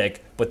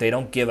athletic, but they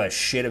don't give a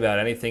shit about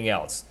anything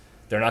else.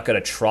 They're not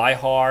going to try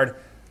hard.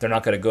 They're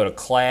not going to go to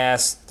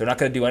class. They're not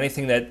going to do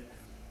anything that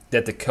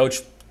the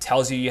coach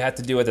tells you have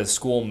to do, what the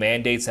school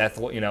mandates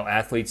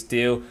athletes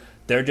do.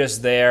 They're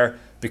just there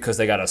because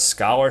they got a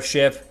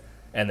scholarship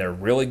and they're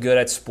really good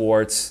at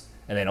sports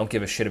and they don't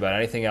give a shit about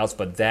anything else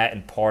but that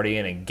and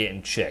partying and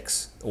getting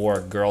chicks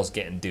or girls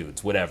getting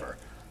dudes, whatever.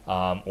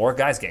 Or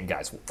guys getting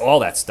guys, all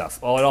that stuff.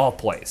 It all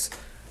plays.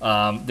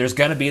 There's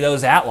going to be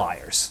those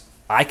outliers.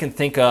 I can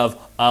think of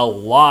a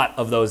lot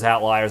of those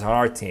outliers on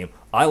our team.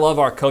 I love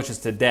our coaches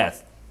to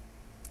death.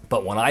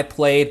 But when I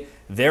played,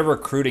 their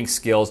recruiting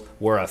skills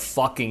were a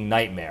fucking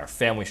nightmare.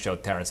 Family show,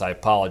 Terrence, I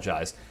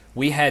apologize.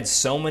 We had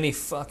so many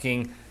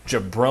fucking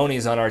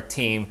jabronis on our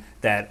team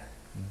that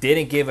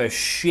didn't give a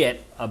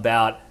shit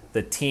about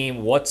the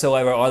team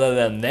whatsoever other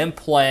than them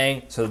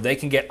playing so that they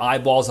can get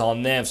eyeballs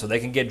on them, so they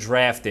can get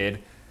drafted,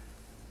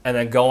 and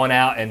then going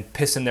out and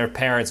pissing their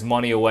parents'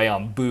 money away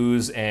on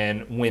booze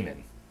and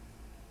women.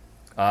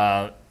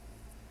 And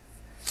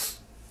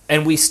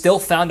we still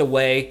found a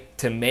way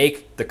to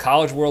make the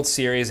College World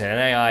Series and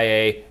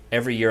NAIA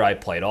every year I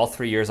played. All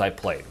 3 years I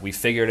played. We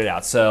figured it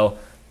out. So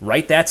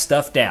write that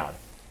stuff down,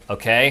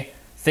 okay?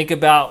 Think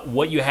about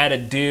what you had to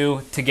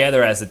do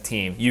together as a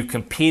team. You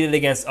competed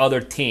against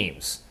other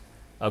teams,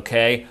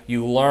 okay?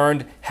 You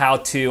learned how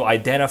to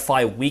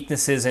identify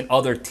weaknesses in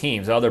other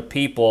teams, other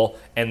people,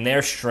 and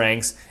their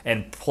strengths,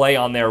 and play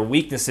on their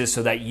weaknesses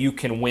so that you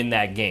can win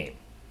that game,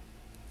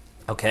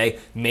 okay?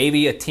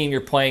 Maybe a team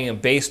you're playing in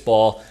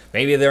baseball,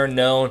 maybe they're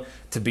known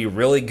to be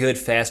really good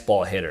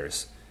fastball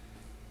hitters,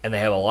 and they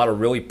have a lot of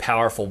really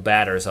powerful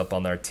batters up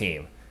on their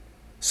team.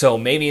 So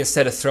maybe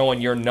instead of throwing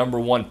your number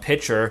one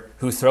pitcher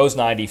who throws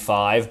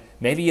 95,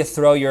 maybe you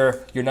throw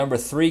your number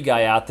 3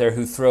 guy out there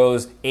who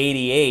throws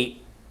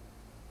 88,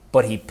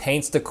 but he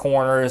paints the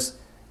corners.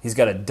 He's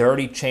got a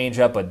dirty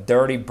changeup, a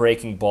dirty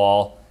breaking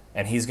ball,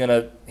 and he's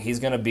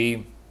gonna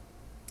be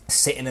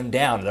sitting him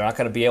down. They're not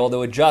going to be able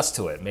to adjust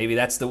to it. Maybe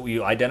that's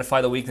you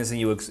identify the weakness and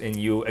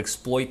you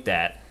exploit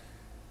that.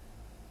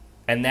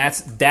 And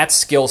that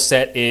skill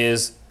set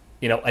is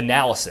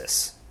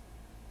analysis.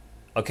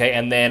 Okay,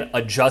 and then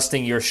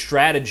adjusting your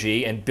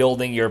strategy and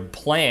building your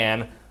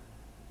plan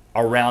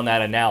around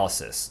that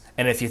analysis.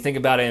 And if you think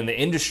about it in the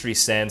industry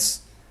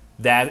sense,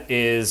 that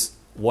is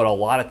what a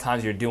lot of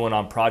times you're doing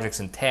on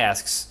projects and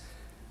tasks.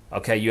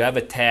 Okay, you have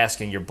a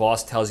task and your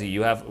boss tells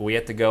you we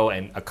have to go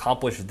and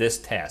accomplish this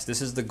task.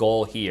 This is the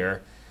goal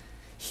here.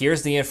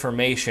 Here's the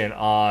information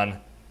on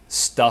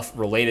stuff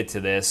related to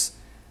this.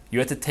 You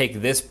have to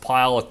take this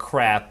pile of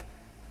crap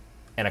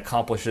and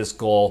accomplish this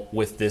goal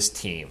with this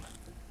team.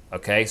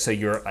 Okay, so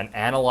you're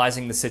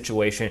analyzing the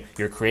situation,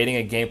 you're creating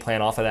a game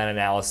plan off of that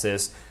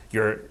analysis,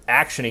 you're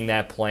actioning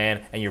that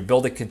plan, and you're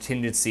building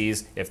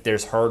contingencies if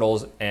there's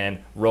hurdles and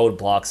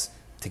roadblocks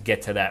to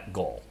get to that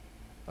goal.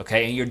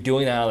 Okay, and you're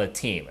doing that on the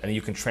team, and you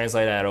can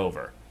translate that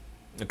over.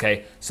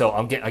 Okay, so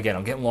I'm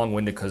getting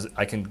long-winded because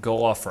I can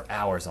go off for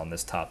hours on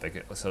this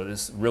topic. So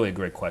this is really a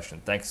great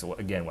question. Thanks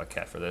again,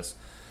 Wetcat, for this.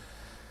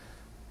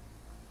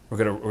 We're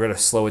gonna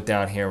slow it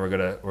down here.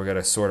 We're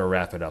gonna sort of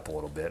wrap it up a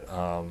little bit.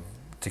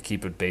 To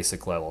keep it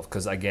basic level,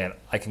 because again,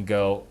 I can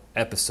go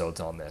episodes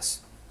on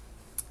this.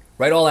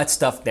 Write all that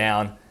stuff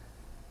down,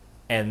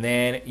 and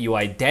then you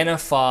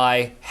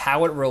identify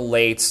how it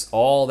relates,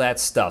 all that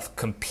stuff,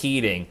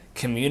 competing,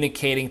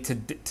 communicating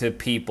to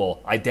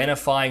people,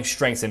 identifying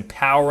strengths,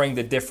 empowering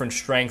the different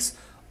strengths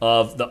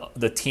of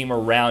the team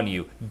around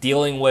you,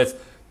 dealing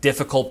with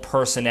difficult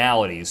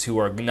personalities who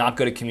are not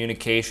good at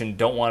communication,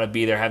 don't want to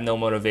be there, have no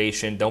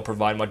motivation, don't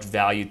provide much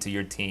value to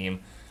your team.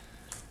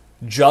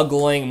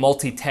 Juggling,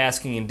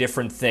 multitasking in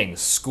different things: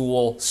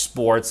 school,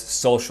 sports,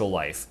 social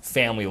life,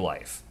 family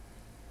life.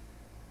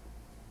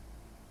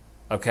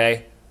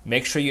 Okay?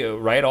 make sure you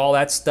write all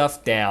that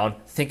stuff down.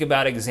 Think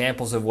about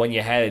examples of when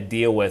you had to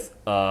deal with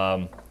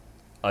a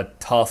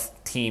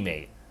tough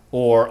teammate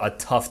or a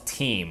tough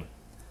team.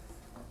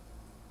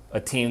 A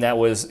team that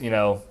was,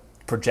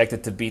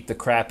 projected to beat the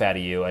crap out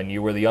of you and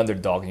you were the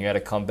underdog and you had to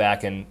come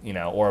back and,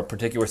 or a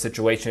particular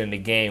situation in the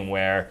game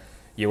where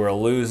you were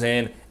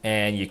losing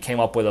and you came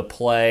up with a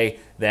play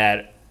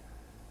that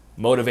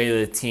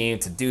motivated the team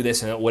to do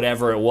this and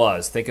whatever it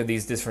was. Think of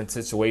these different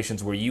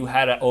situations where you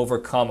had to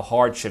overcome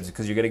hardships,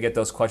 because you're going to get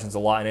those questions a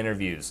lot in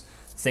interviews.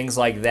 Things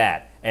like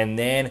that. And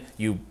then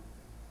you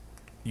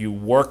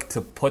work to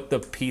put the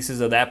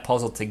pieces of that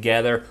puzzle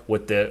together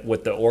with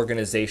the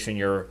organization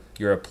you're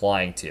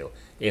applying to.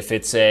 If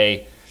it's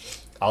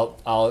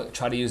I'll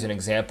try to use an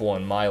example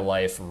in my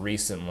life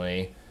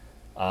recently.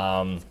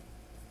 Let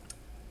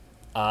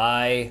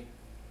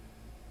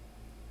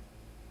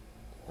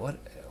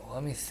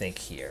me think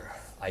here.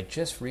 I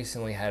just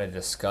recently had a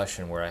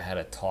discussion where I had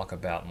to talk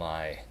about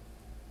my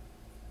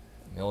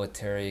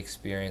military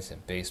experience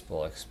and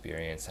baseball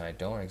experience, and I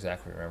don't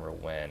exactly remember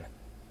when.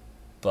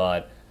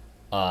 But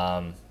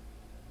I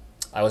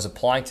was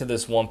applying to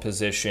this one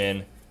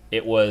position.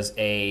 It was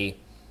a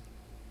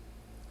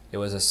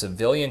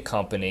civilian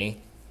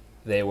company.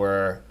 They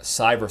were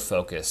cyber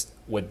focused.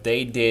 What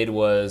they did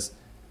was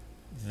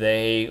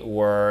they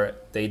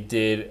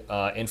did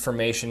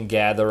information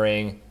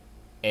gathering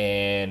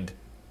and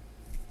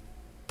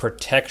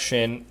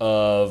protection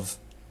of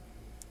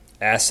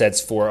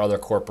assets for other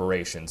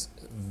corporations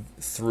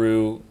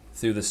through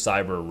the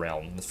cyber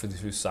realm,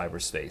 through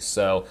cyberspace.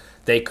 So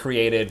they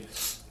created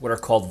what are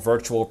called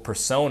virtual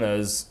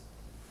personas,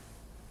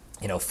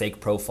 fake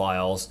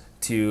profiles,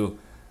 to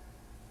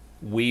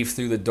weave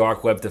through the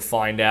dark web to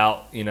find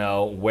out,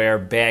 where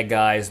bad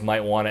guys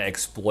might want to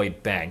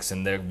exploit banks.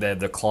 And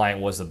the client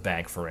was a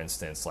bank, for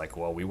instance. Like,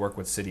 well, we work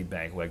with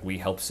Citibank. Like, we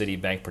help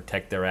Citibank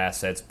protect their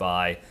assets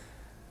by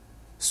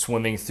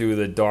swimming through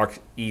the dark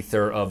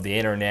ether of the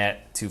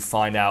internet to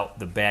find out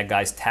the bad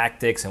guys'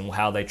 tactics and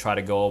how they try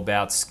to go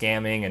about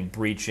scamming and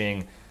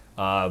breaching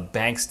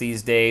banks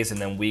these days. And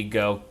then we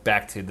go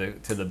back to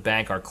the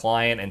bank, our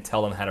client, and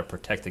tell them how to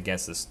protect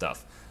against this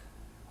stuff.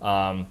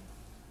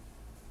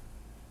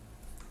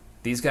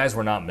 These guys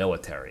were not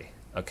military,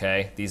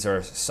 okay? These are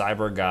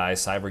cyber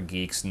guys, cyber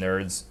geeks,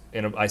 nerds.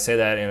 And I say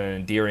that in an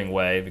endearing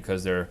way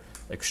because they're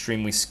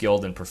extremely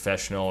skilled and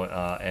professional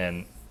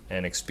and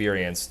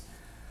experienced.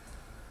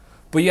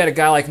 But you had a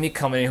guy like me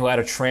come in who had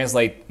to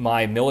translate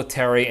my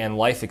military and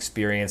life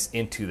experience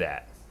into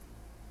that.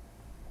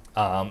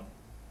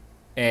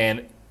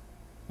 And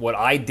what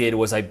I did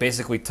was I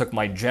basically took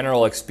my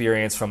general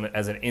experience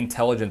as an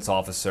intelligence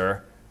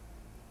officer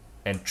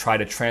and tried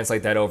to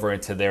translate that over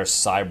into their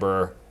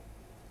cyber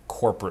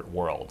corporate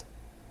world.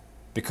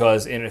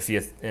 Because when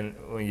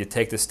you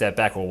take the step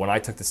back, or when I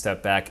took the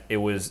step back,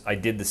 I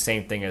did the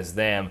same thing as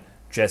them,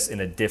 just in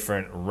a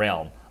different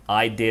realm.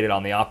 I did it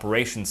on the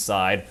operations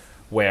side,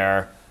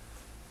 where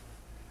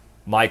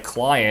my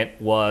client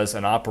was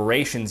an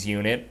operations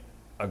unit,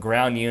 a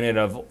ground unit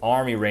of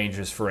Army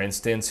Rangers, for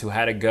instance, who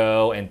had to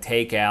go and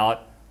take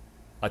out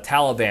a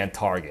Taliban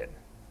target.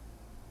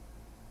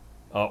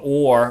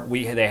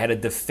 They had to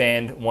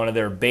defend one of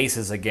their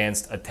bases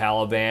against a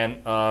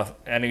Taliban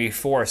enemy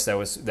force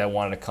that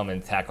wanted to come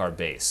and attack our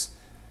base.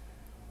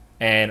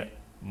 And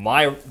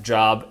my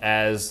job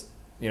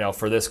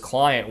for this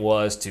client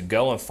was to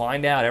go and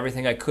find out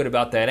everything I could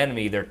about that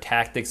enemy, their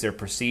tactics, their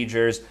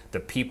procedures, the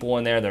people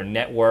in there, their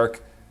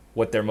network,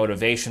 what their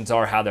motivations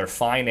are, how they're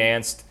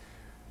financed,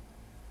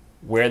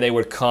 where they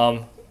would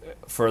come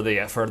for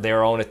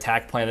their own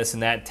attack plan, this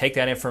and that, take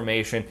that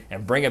information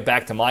and bring it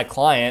back to my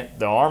client,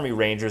 the Army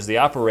Rangers, the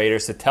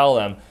operators, to tell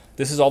them,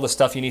 this is all the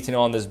stuff you need to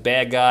know on this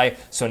bad guy,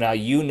 so now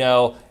you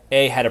know,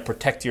 A, how to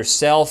protect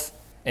yourself,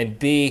 and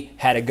B,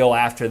 how to go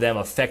after them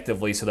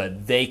effectively so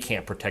that they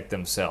can't protect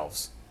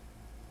themselves.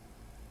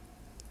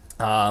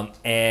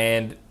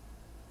 And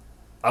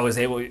I was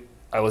able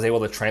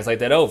to translate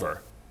that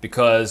over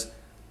because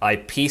I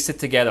pieced it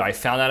together. I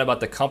found out about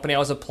the company I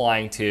was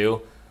applying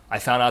to. I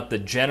found out the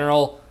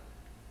general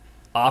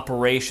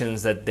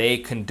operations that they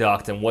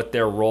conduct and what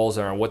their roles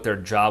are and what their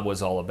job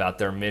was all about,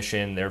 their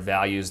mission, their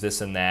values,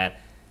 this and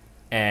that.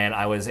 And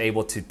I was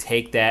able to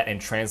take that and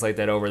translate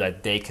that over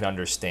that they can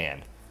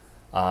understand.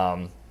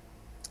 Now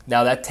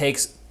that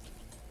takes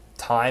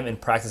time and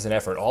practice and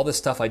effort. All this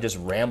stuff I just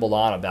rambled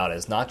on about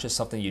is not just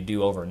something you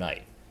do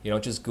overnight. You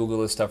don't just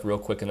Google this stuff real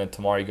quick and then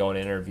tomorrow you go in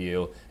an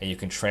interview and you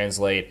can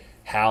translate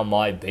how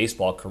my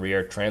baseball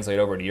career translate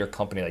over to your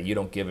company that you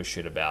don't give a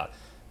shit about.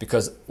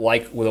 Because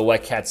like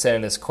what Kat said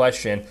in this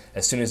question,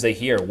 as soon as they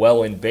hear,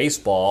 well, in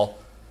baseball,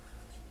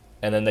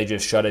 and then they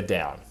just shut it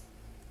down.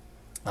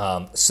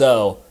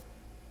 So,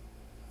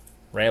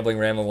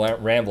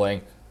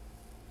 rambling.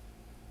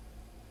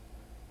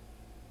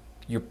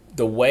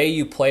 The way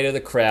you play to the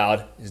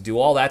crowd is do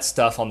all that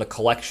stuff on the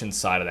collection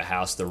side of the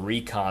house, the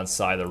recon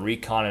side, the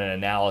recon and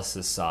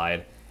analysis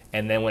side,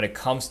 and then when it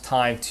comes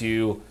time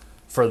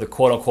for the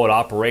quote-unquote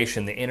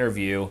operation, the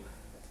interview,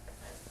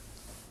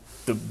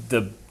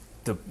 the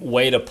the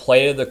way to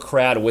play to the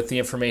crowd with the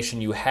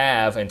information you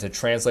have and to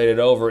translate it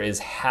over is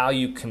how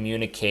you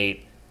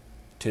communicate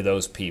to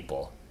those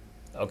people.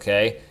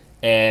 Okay?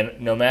 And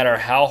no matter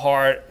how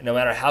hard, no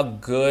matter how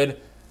good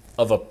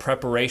of a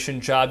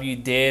preparation job you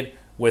did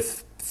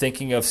with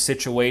thinking of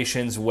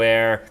situations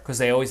where, because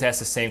they always ask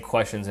the same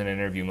questions in an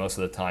interview most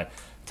of the time.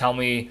 Tell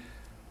me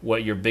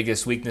what your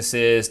biggest weakness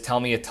is. Tell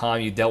me a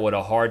time you dealt with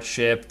a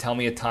hardship. Tell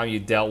me a time you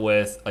dealt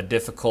with a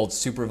difficult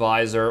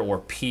supervisor or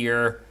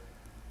peer.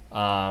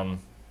 So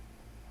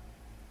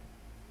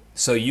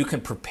you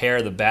can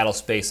prepare the battle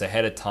space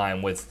ahead of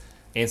time with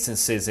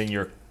instances in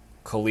your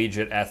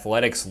collegiate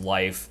athletics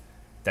life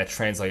that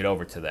translate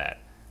over to that.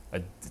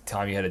 A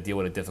time you had to deal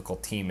with a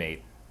difficult teammate,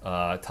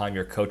 a time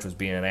your coach was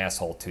being an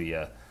asshole to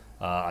you,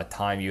 a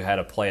time you had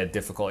to play a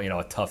difficult,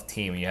 a tough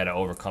team, and you had to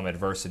overcome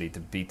adversity to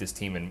beat this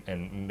team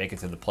and make it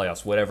to the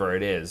playoffs, whatever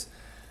it is.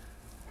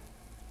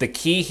 The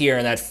key here,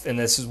 and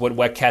this is what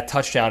Wet Cat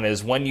Touchdown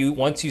is,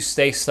 once you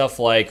say stuff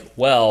like,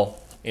 well,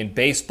 in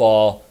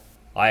baseball,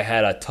 I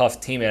had a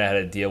tough team that I had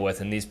to deal with,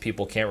 and these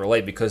people can't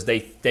relate because they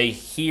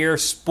hear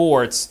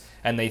sports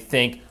and they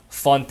think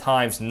fun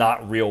times,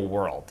 not real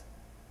world,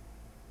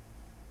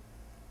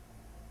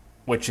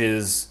 which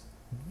is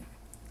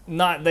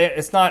not.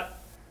 It's not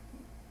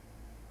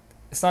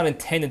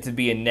intended to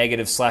be a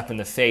negative slap in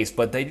the face,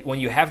 but when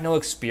you have no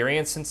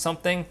experience in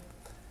something,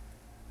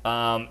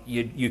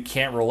 you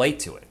can't relate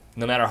to it.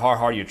 No matter how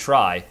hard you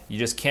try, you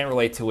just can't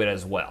relate to it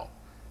as well.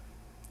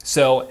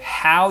 So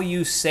how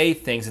you say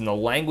things and the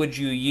language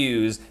you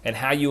use and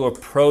how you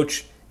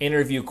approach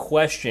interview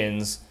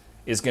questions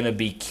is going to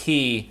be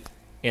key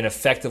in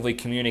effectively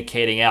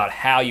communicating out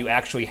how you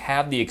actually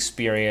have the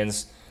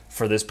experience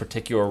for this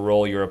particular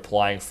role you're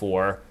applying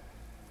for,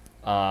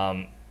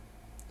 so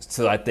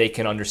that they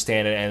can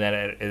understand it and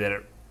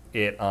that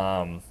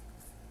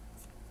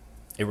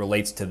it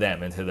relates to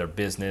them and to their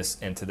business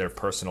and to their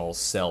personal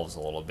selves a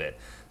little bit.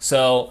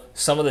 So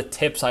some of the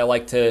tips I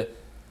like to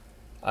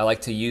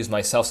use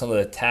myself, some of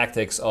the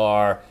tactics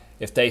are,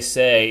 if they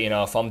say,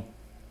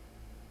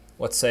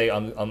 let's say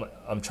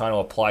I'm trying to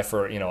apply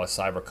for, a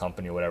cyber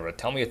company or whatever.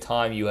 Tell me a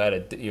time you had a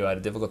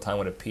difficult time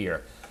with a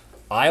peer.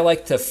 I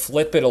like to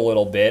flip it a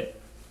little bit,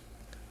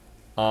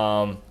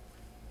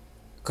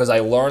 because I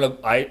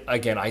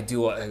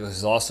do an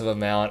exhaustive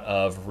amount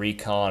of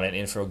recon and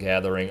info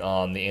gathering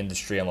on the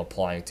industry I'm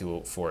applying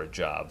to for a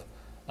job.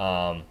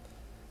 And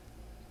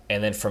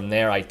then from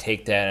there I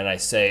take that and I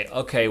say,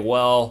 okay,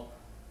 well,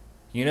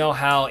 you know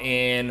how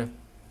in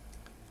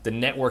the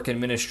network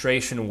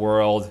administration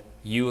world,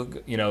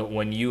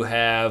 when you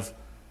have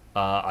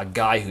a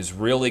guy who's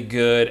really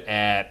good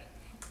at,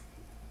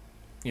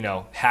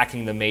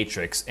 hacking the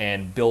matrix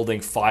and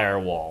building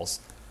firewalls,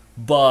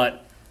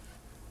 but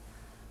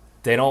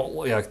they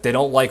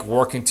don't like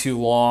working too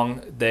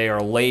long. They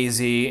are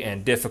lazy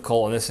and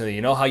difficult and this and that.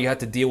 You know how you have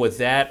to deal with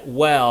that?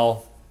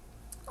 Well,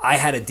 I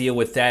had to deal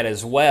with that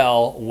as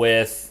well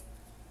with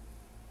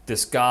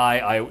this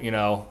guy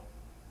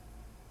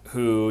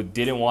who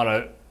didn't want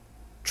to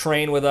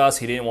train with us.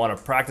 He didn't want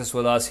to practice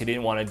with us. He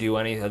didn't want to do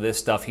any of this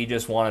stuff. He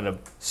just wanted to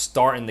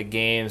start in the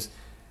games,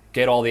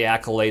 get all the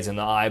accolades and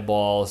the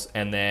eyeballs,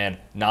 and then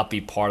not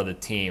be part of the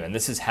team. And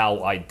this is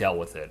how I dealt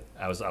with it.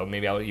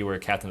 You were a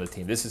captain of the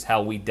team. This is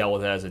how we dealt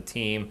with it as a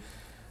team,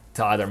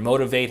 to either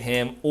motivate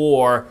him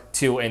or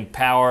to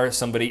empower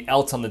somebody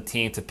else on the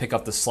team to pick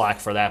up the slack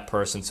for that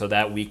person so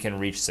that we can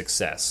reach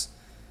success.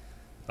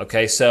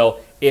 Okay, so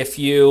if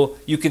you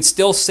can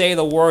still say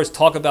the words,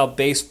 talk about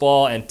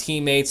baseball and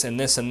teammates and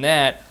this and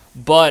that,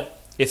 but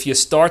if you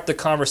start the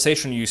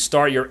conversation, you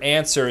start your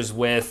answers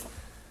with,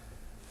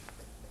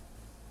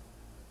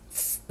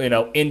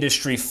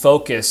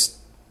 industry-focused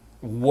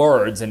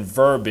words and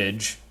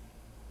verbiage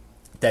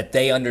that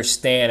they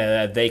understand and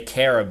that they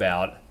care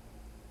about,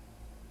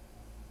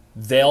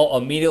 they'll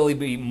immediately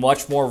be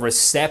much more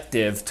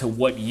receptive to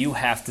what you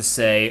have to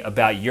say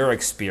about your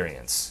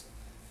experience.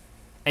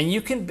 And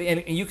you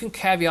can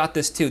caveat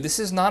this too. This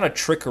is not a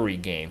trickery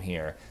game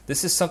here.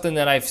 This is something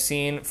that I've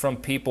seen from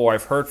people, or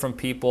I've heard from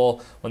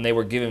people when they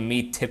were giving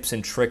me tips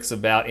and tricks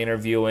about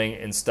interviewing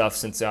and stuff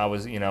since I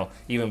was,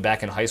 even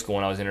back in high school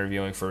when I was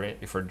interviewing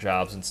for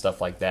jobs and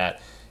stuff like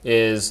that,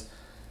 is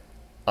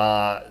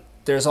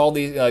there's all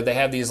these, they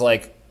have these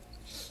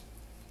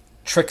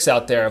tricks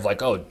out there of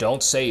oh,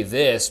 don't say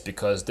this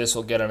because this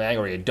will get them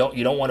angry. You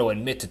don't want to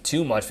admit to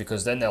too much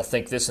because then they'll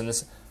think this and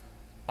this.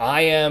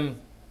 I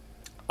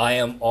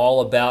am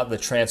all about the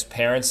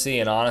transparency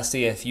and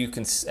honesty. If you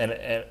can,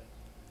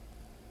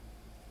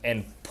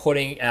 and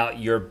putting out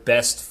your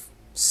best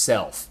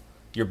self,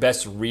 your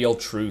best real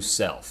true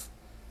self.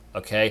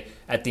 Okay?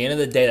 At the end of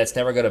the day, that's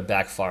never going to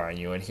backfire on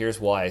you. And here's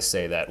why I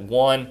say that.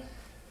 One,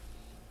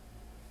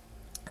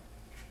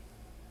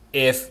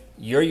 if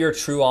you're your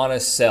true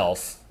honest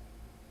self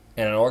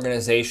and an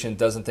organization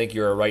doesn't think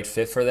you're a right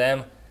fit for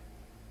them,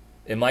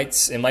 it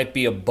might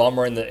be a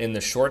bummer in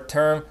the short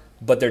term,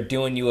 but they're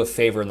doing you a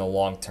favor in the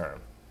long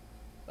term,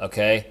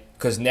 okay?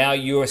 Because now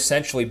you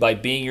essentially, by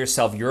being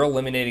yourself, you're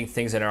eliminating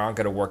things that aren't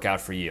going to work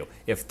out for you.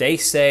 If they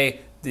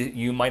say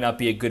you might not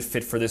be a good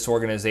fit for this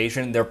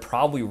organization, they're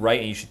probably right,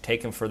 and you should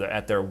take them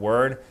at their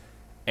word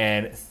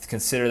and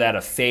consider that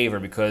a favor,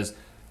 because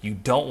you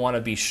don't want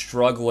to be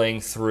struggling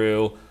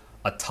through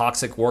a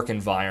toxic work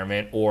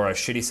environment or a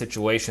shitty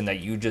situation that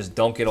you just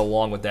don't get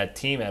along with that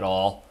team at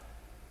all,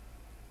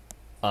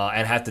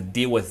 and have to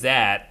deal with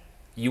that.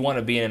 You want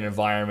to be in an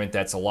environment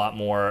that's a lot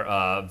more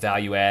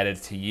value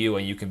added to you,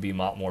 and you can be a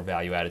lot more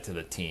value added to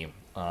the team,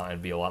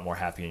 and be a lot more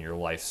happy in your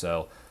life.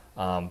 So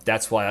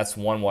that's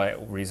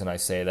one reason I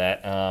say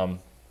that.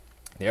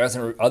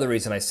 The other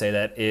reason I say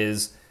that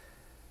is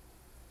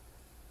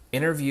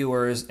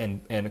interviewers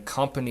and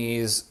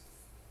companies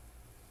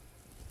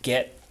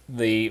get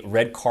the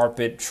red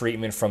carpet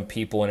treatment from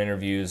people in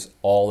interviews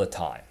all the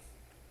time.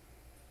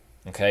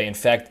 Okay? In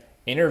fact,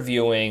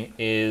 interviewing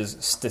is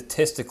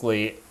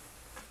statistically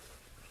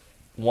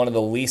one of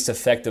the least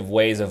effective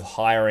ways of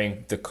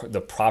hiring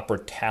the proper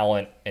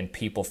talent and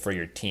people for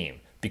your team,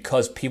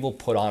 because people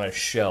put on a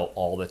show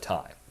all the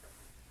time.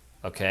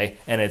 Okay?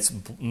 And it's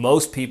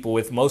most people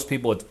it's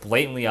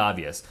blatantly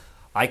obvious.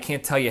 I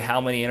can't tell you how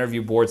many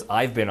interview boards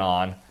I've been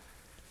on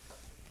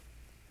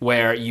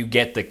where you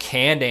get the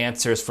canned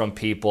answers from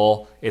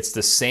people. It's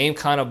the same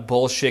kind of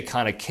bullshit,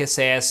 kind of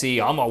kiss-assy.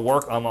 I'm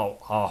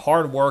a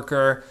hard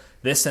worker,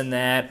 this and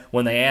that.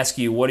 When they ask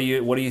you, what do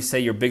you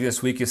say your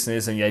biggest weakness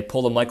is, and they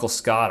pull the Michael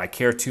Scott, I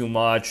care too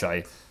much,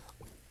 I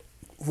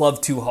love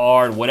too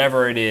hard,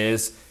 whatever it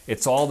is,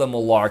 it's all the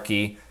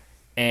malarkey.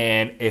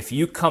 And if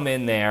you come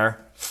in there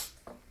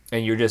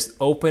and you're just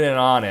open and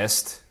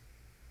honest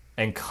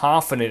and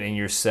confident in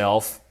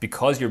yourself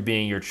because you're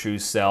being your true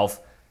self,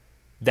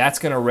 that's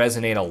going to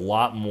resonate a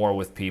lot more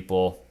with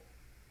people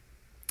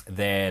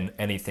than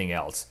anything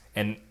else.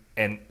 And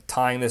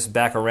tying this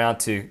back around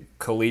to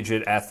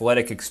collegiate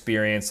athletic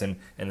experience and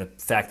the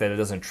fact that it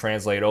doesn't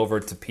translate over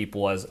to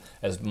people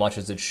as much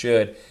as it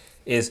should,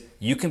 is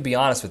you can be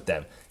honest with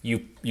them.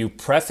 You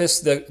preface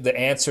the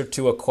answer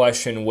to a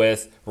question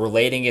with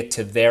relating it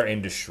to their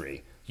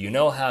industry. You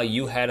know how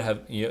you had to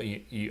have,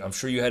 I'm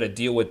sure you had to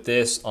deal with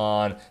this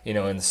on, in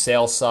the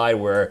sales side,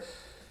 where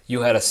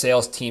you had a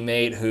sales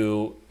teammate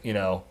who,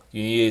 you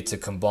needed to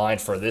combine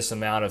for this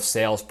amount of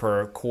sales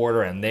per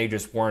quarter, and they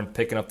just weren't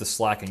picking up the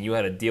slack, and you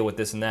had to deal with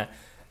this and that.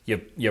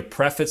 You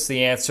preface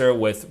the answer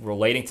with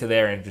relating to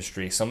their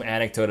industry, some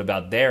anecdote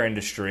about their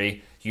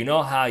industry. You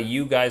know how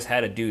you guys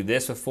had to do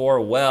this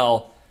before?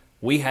 Well,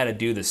 we had to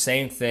do the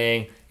same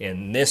thing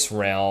in this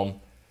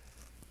realm,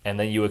 and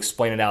then you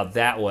explain it out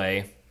that way,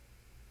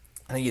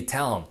 and then you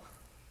tell them.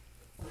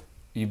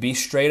 You be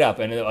straight up,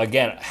 and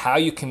again, how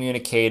you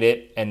communicate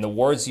it and the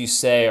words you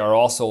say are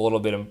also a little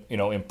bit,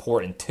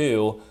 important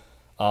too.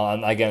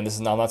 Again,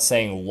 I'm not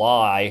saying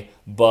lie,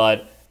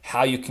 but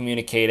how you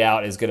communicate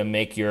out is going to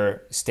make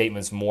your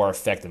statements more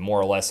effective,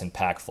 more or less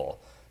impactful.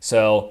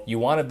 So you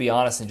want to be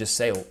honest and just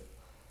say,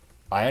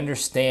 I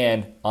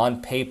understand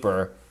on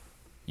paper,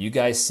 you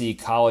guys see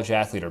college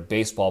athlete or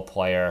baseball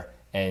player,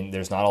 and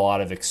there's not a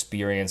lot of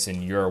experience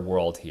in your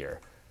world here.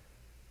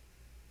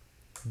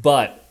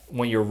 But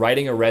when you're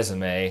writing a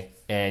resume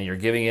and you're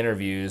giving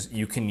interviews,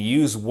 you can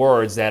use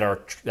words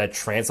that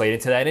translate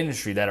into that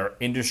industry, that are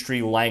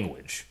industry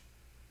language,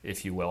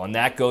 if you will. And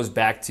that goes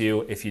back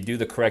to, if you do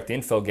the correct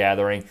info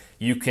gathering,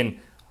 you can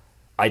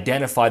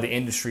identify the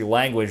industry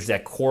language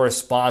that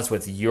corresponds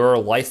with your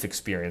life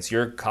experience,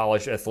 your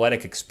college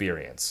athletic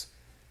experience.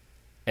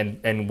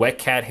 And Wet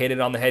Cat hit it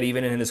on the head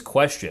even in his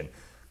question.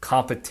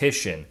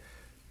 Competition,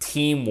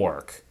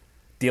 teamwork,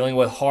 dealing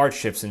with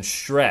hardships and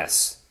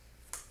stress,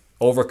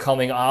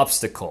 overcoming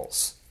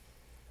obstacles.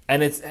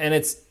 And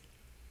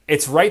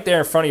it's right there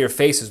in front of your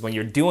faces when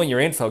you're doing your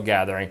info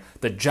gathering.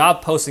 The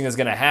job posting is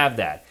going to have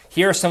that.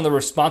 Here are some of the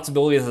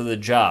responsibilities of the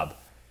job.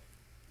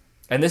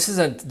 And this is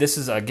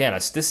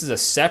a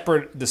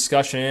separate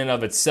discussion in and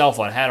of itself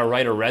on how to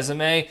write a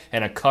resume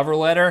and a cover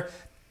letter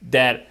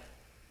that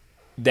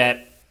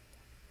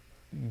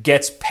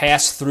gets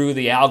passed through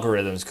the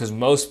algorithms, because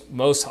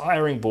most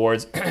hiring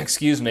boards,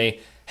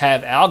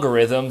 have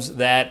algorithms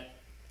that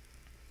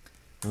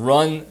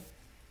run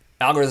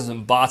algorithms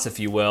and bots, if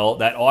you will,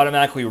 that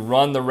automatically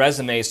run the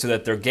resumes so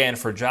that they're getting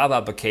for job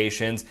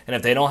applications. And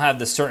if they don't have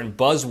the certain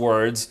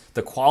buzzwords,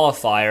 the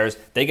qualifiers,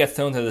 they get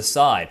thrown to the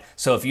side.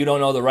 So if you don't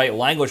know the right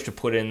language to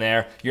put in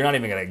there, you're not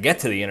even going to get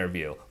to the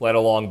interview, let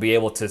alone be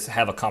able to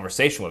have a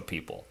conversation with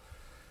people.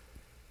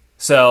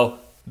 So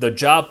the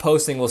job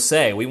posting will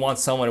say, we want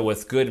someone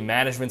with good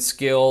management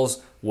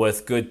skills,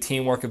 with good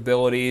teamwork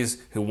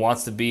abilities, who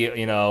wants to be,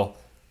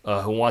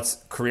 who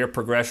wants career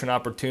progression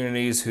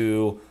opportunities,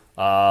 who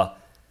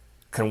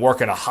can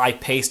work in a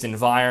high-paced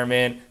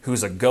environment,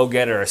 who's a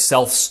go-getter, a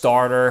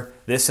self-starter,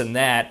 this and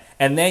that.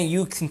 And then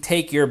you can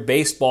take your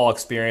baseball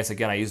experience.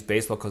 Again, I use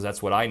baseball because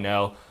that's what I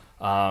know.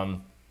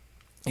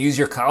 Use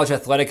your college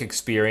athletic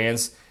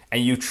experience,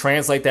 and you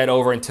translate that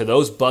over into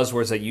those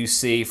buzzwords that you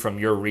see from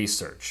your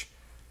research.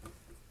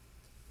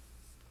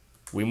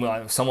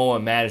 Someone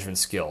with management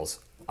skills.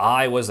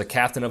 I was a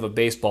captain of a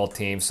baseball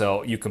team,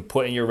 so you can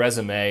put in your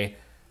resume,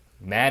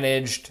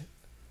 managed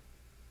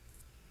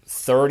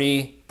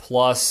 30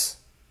 plus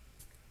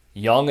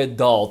young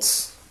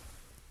adults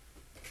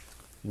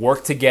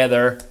work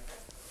together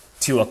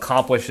to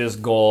accomplish this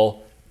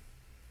goal,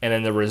 and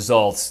then the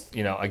results,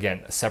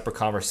 again, a separate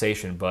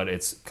conversation, but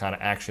it's kind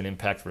of action,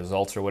 impact,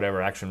 results or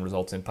whatever, action,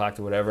 results, impact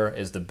or whatever,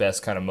 is the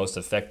best kind of most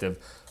effective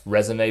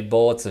resume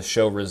bullet to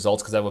show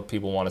results, because that's what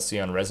people want to see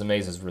on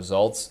resumes is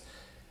results.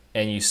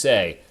 And you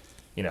say,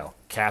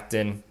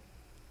 captain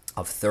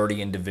of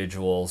 30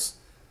 individuals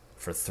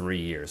for 3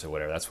 years or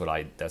whatever.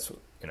 I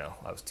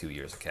was 2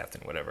 years a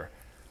captain, whatever.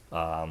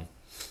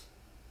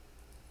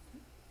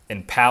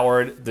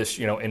 Empowered this,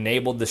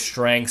 enabled the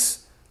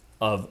strengths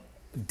of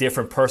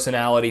different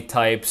personality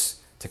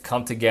types to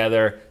come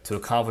together to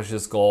accomplish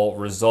this goal.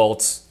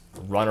 Results: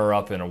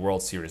 runner-up in a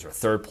World Series, or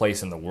third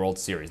place in the World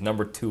Series,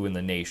 number 2 in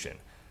the nation.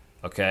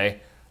 Okay,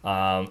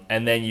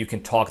 and then you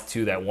can talk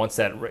to that once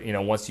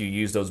you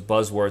use those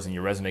buzzwords and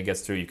your resume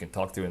gets through, you can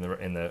talk to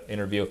in the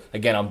interview.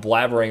 Again, I'm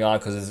blabbering on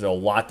because there's a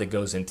lot that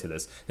goes into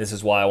this. This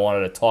is why I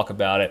wanted to talk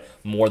about it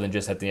more than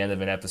just at the end of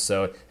an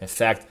episode. In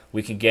fact,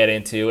 we can get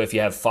into, if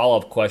you have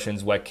follow-up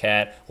questions, Wet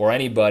Cat, or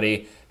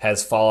anybody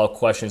has follow-up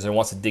questions and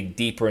wants to dig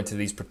deeper into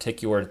these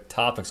particular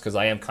topics, because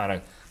I am kind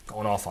of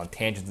going off on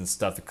tangents and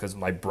stuff because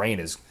my brain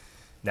is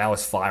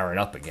firing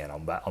up again.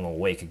 I'm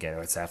awake again.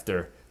 It's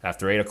after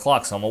 8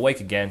 o'clock, so I'm awake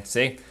again.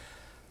 See,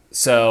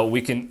 so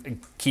we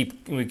can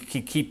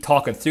keep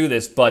talking through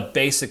this, but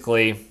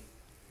basically,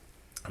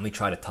 let me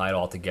try to tie it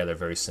all together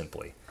very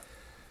simply.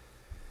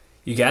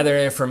 You gather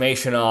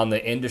information on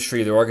the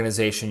industry, the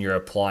organization you're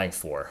applying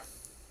for.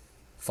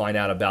 Find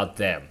out about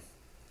them.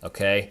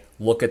 Okay,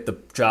 look at the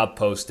job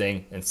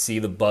posting and see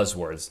the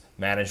buzzwords: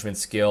 management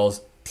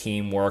skills,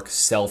 teamwork,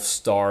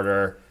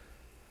 self-starter,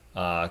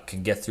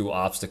 can get through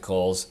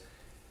obstacles.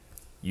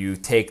 You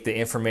take the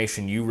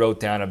information you wrote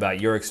down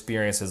about your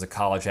experience as a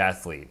college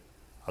athlete.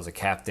 I was a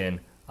captain,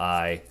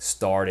 I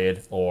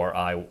started, or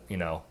I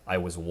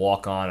was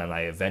walk-on and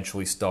I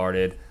eventually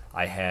started.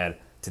 I had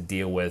to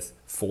deal with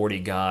 40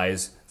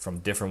 guys from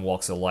different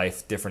walks of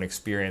life, different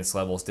experience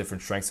levels,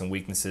 different strengths and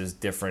weaknesses,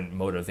 different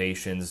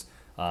motivations,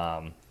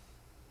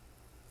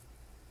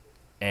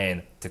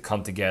 and to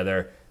come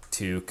together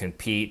to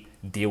compete,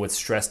 deal with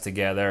stress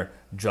together,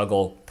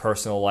 juggle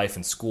personal life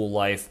and school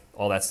life,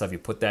 all that stuff. You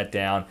put that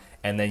down,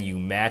 and then you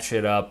match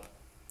it up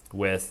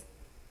with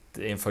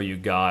the info you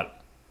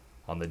got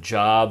on the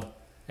job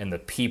and the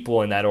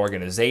people in that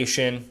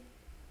organization.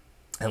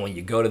 And when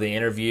you go to the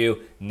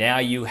interview, now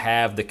you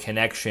have the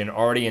connection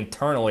already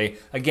internally.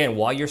 Again,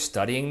 while you're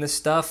studying this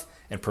stuff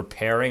and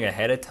preparing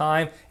ahead of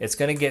time, it's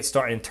going to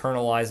start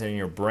internalizing in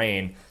your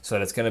brain, so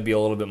that it's going to be a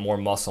little bit more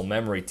muscle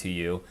memory to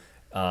you,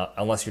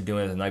 unless you're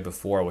doing it the night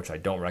before, which I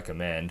don't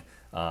recommend.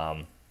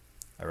 I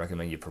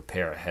recommend you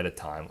prepare ahead of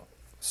time,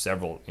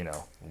 several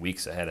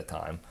weeks ahead of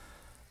time,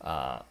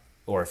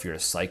 or if you're a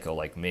psycho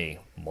like me,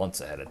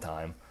 months ahead of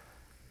time.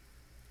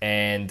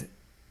 And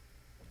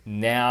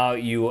now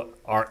you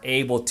are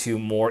able to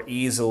more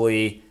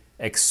easily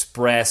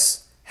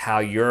express how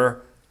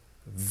your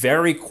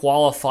very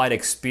qualified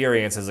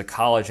experience as a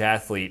college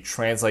athlete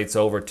translates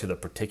over to the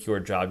particular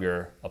job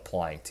you're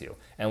applying to.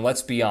 And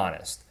let's be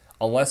honest,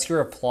 unless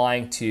you're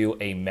applying to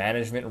a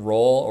management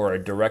role or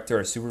a director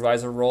or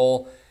supervisor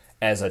role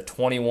as a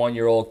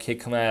 21-year-old kid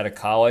coming out of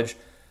college,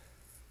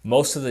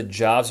 most of the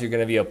jobs you're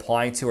going to be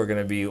applying to are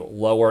going to be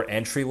lower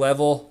entry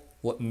level,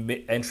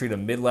 entry to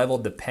mid-level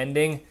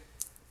depending,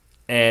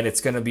 and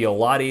it's going to be a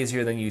lot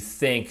easier than you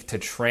think to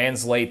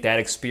translate that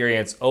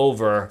experience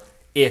over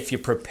if you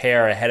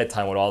prepare ahead of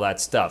time with all that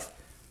stuff.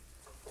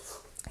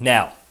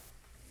 Now,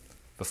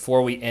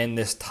 before we end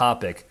this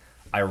topic,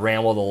 I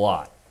rambled a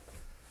lot.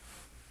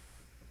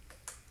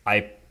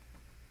 I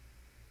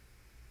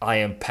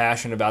am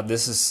passionate about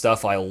this. Is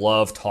stuff I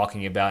love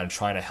talking about and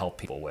trying to help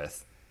people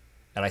with.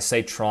 And I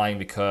say trying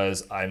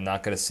because I'm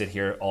not going to sit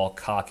here all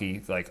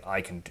cocky like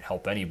I can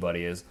help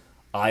anybody.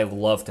 I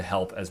love to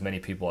help as many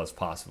people as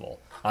possible.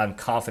 I'm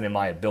confident in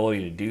my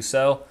ability to do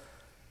so,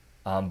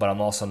 but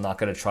I'm also not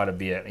going to try to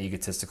be an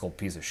egotistical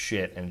piece of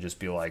shit and just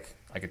be like,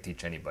 I could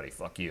teach anybody,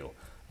 fuck you.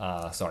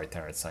 Sorry,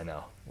 Terrence, I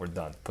know. We're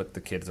done. Put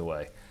the kids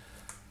away.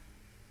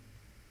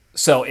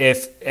 So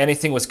if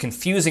anything was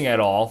confusing at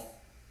all,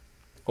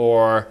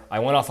 or I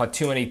went off on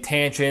too many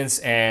tangents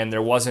and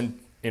there wasn't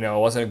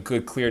a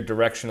good clear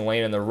direction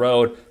lane in the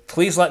road,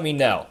 please let me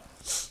know,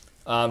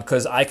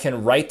 because I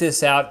can write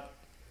this out.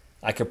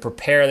 I could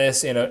prepare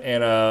this in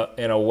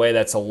a way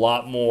that's a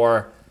lot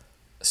more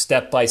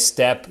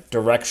step-by-step,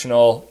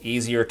 directional,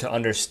 easier to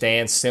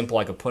understand, simple.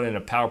 I could put it in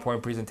a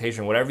PowerPoint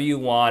presentation, whatever you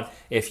want.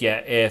 If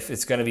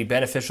it's going to be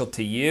beneficial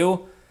to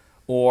you,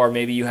 or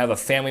maybe you have a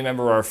family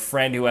member or a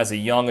friend who has a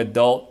young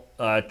adult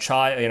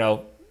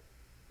child,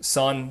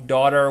 son,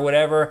 daughter, or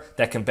whatever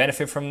that can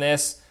benefit from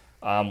this,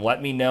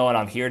 let me know, and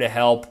I'm here to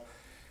help.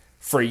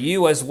 For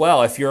you as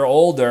well, if you're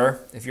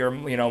older, if you're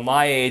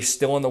my age,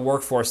 still in the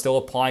workforce, still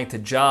applying to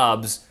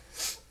jobs,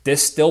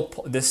 this still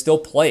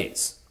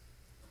plays.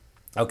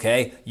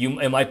 Okay,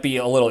 it might be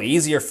a little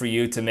easier for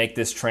you to make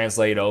this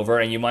translate over,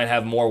 and you might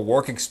have more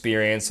work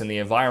experience in the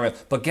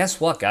environment. But guess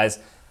what, guys?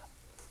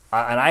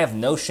 And I have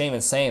no shame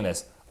in saying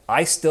this.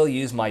 I still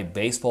use my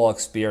baseball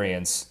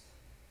experience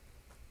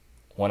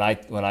when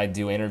I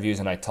do interviews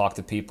and I talk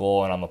to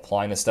people and I'm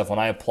applying this stuff. When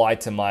I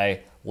applied to my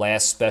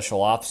last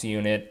special ops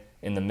unit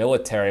in the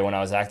military when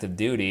I was active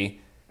duty,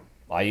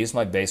 I used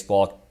my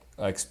baseball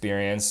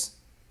experience,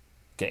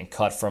 getting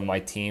cut from my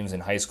teams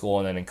in high school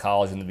and then in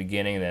college in the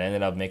beginning, and then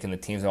ended up making the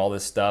teams and all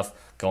this stuff,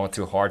 going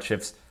through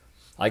hardships.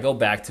 I go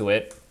back to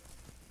it,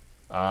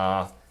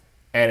 and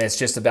it's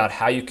just about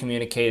how you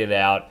communicate it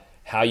out,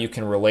 how you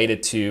can relate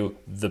it to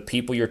the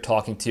people you're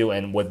talking to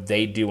and what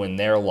they do in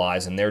their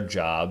lives and their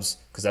jobs,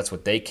 because that's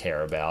what they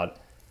care about,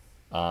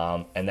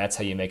 and that's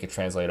how you make it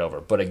translate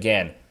over. But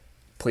again,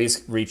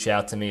 please reach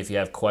out to me if you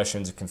have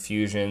questions or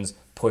confusions,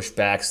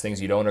 pushbacks,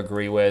 things you don't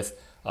agree with.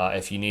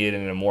 If you need it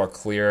in a more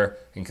clear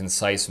and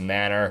concise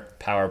manner,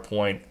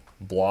 PowerPoint,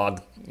 blog,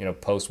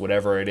 post,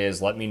 whatever it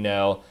is, let me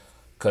know,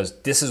 because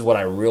this is what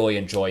I really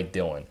enjoy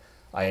doing.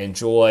 I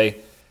enjoy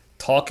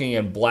talking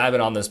and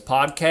blabbing on this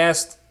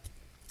podcast,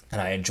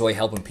 and I enjoy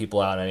helping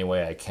people out in any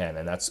way I can,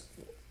 and that's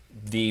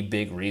the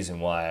big reason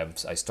why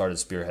I started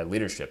Spearhead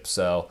Leadership.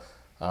 So,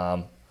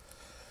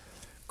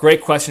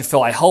 great question,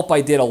 Phil. I hope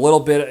I did a little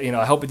bit,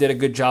 I hope I did a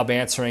good job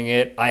answering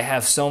it. I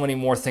have so many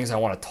more things I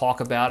want to talk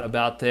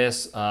about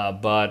this,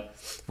 but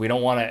we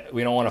don't want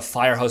to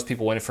fire hose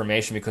people with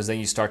information, because then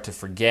you start to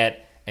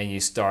forget and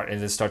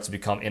it starts to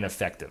become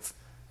ineffective.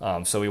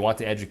 So we want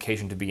the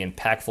education to be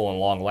impactful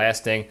and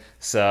long-lasting.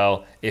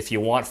 So if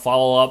you want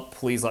follow-up,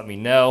 please let me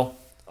know.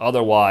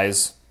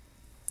 Otherwise,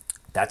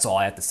 that's all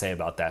I have to say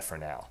about that for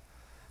now.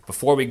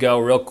 Before we go,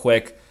 real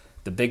quick,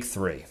 the big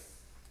three.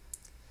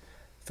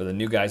 For the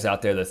new guys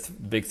out there, the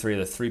big three are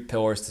the three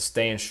pillars to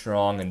staying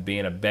strong and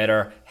being a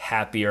better,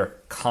 happier,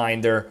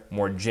 kinder,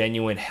 more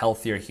genuine,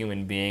 healthier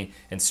human being,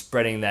 and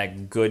spreading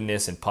that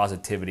goodness and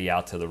positivity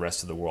out to the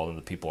rest of the world and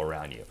the people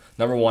around you.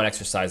 Number one,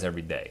 exercise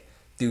every day.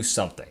 Do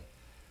something.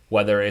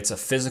 Whether it's a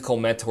physical,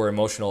 mental, or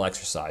emotional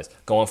exercise,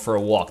 going for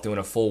a walk, doing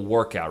a full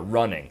workout,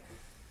 running,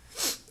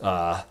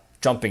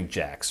 jumping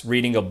jacks,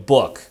 reading a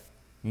book,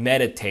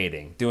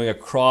 meditating, doing a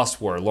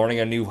crossword, learning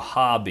a new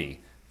hobby,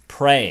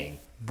 praying,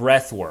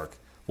 breath work,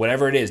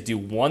 whatever it is, do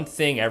one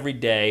thing every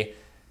day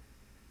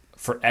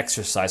for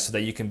exercise so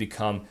that you can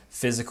become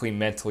physically,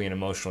 mentally, and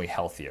emotionally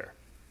healthier.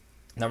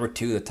 Number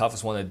two, the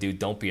toughest one to do,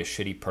 don't be a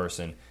shitty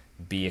person,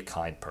 be a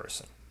kind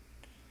person.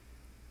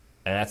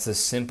 And that's as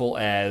simple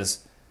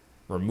as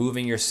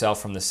removing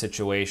yourself from the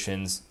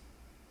situations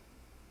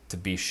to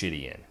be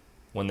shitty in.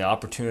 When the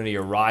opportunity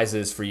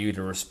arises for you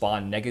to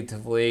respond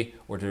negatively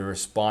or to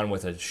respond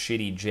with a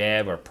shitty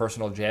jab or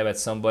personal jab at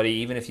somebody,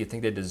 even if you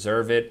think they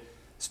deserve it,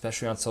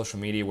 especially on social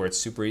media where it's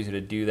super easy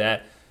to do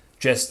that,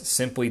 just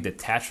simply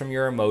detach from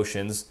your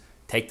emotions,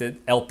 take the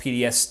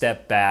LPDS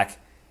step back,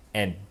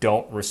 and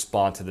don't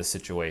respond to the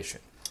situation.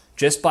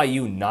 Just by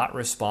you not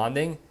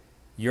responding,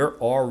 you're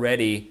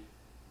already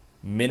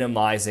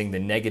minimizing the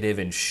negative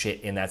and shit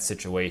in that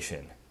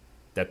situation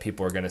that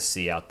people are going to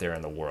see out there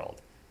in the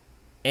world.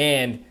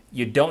 And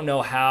you don't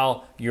know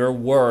how your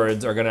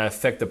words are going to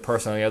affect the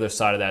person on the other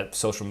side of that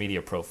social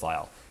media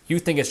profile. You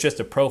think it's just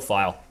a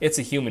profile. It's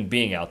a human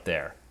being out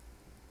there.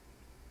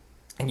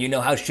 And you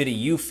know how shitty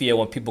you feel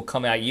when people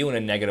come at you in a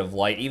negative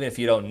light, even if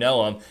you don't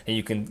know them, and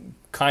you can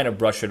kind of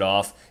brush it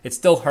off. It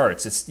still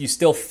hurts. You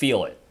still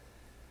feel it.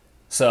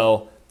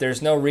 So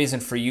there's no reason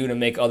for you to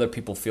make other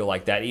people feel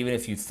like that, even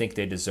if you think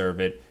they deserve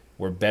it.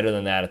 We're better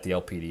than that at the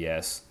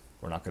LPDS.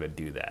 We're not going to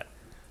do that.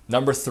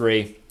 Number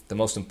three, the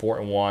most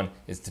important one,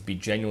 is to be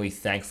genuinely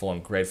thankful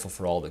and grateful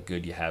for all the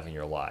good you have in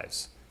your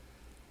lives.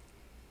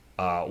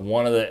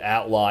 One of the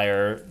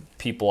outlier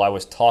people I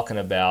was talking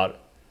about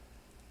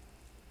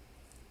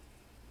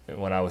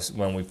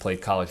when we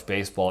played college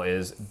baseball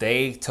is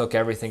they took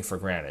everything for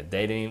granted.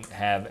 They didn't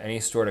have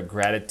any sort of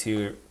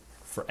gratitude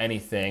for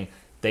anything.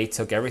 They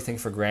took everything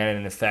for granted,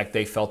 and in fact,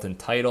 they felt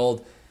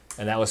entitled.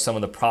 And that was some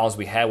of the problems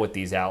we had with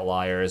these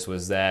outliers,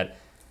 was that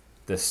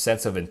the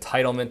sense of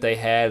entitlement they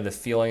had, the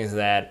feelings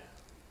that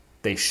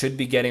they should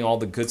be getting all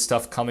the good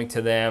stuff coming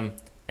to them,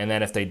 and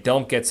then if they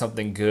don't get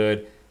something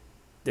good,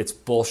 it's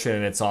bullshit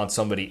and it's on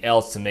somebody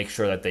else to make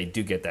sure that they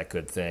do get that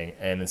good thing.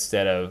 And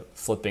instead of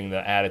flipping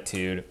the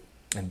attitude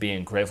and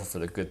being grateful for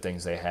the good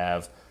things they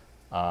have,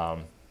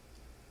 and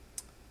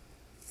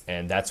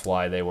that's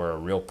why they were a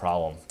real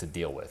problem to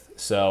deal with.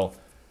 So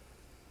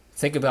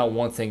think about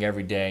one thing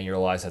every day in your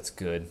lives that's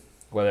good,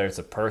 whether it's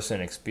a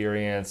person,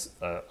 experience,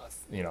 a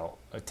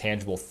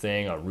tangible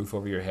thing, a roof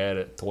over your head,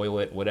 a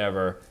toilet,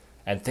 whatever,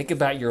 and think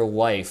about your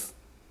life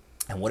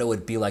and what it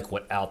would be like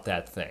without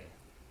that thing.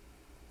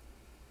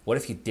 What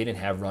if you didn't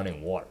have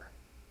running water?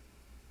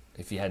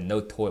 If you had no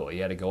toilet,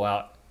 you had to go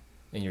out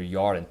in your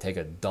yard and take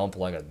a dump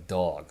like a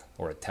dog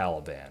or a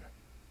Taliban.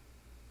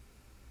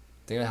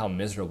 Think of how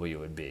miserable you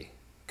would be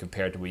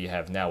compared to what you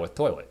have now with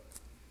toilet.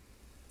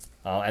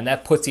 And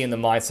that puts you in the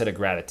mindset of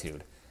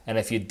gratitude. And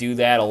if you do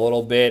that a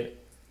little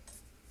bit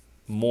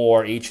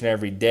more each and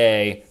every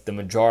day, the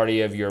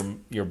majority of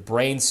your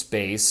brain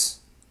space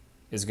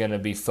is going to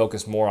be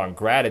focused more on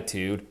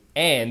gratitude.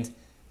 And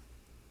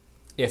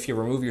if you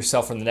remove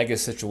yourself from the negative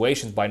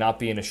situations by not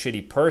being a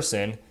shitty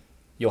person,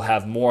 you'll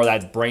have more of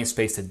that brain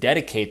space to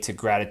dedicate to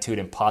gratitude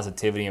and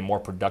positivity and more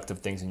productive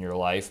things in your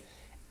life.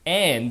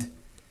 And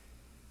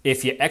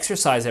if you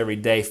exercise every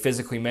day,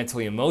 physically,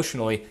 mentally,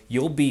 emotionally,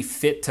 you'll be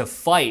fit to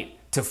fight,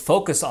 to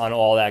focus on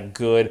all that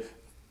good,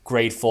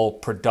 grateful,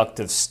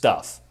 productive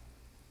stuff.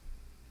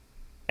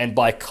 And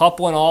by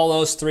coupling all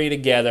those three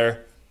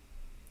together,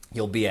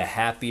 you'll be a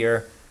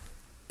happier,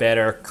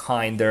 better,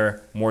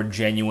 kinder, more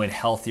genuine,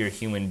 healthier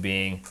human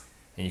being.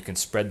 And you can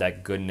spread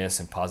that goodness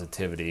and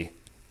positivity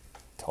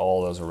to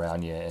all those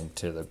around you and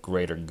to the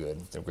greater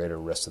good, the greater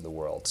rest of the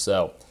world.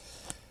 So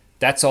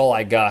that's all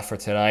I got for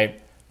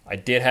tonight. I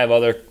did have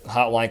other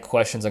hotline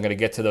questions. I'm going to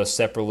get to those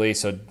separately.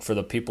 So for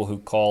the people who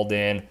called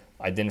in,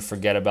 I didn't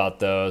forget about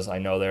those. I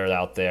know they're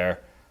out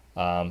there.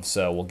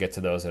 So we'll get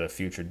to those at a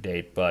future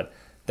date. But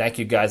thank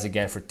you guys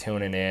again for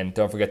tuning in.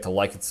 Don't forget to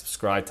like and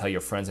subscribe. Tell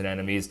your friends and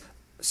enemies.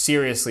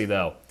 Seriously,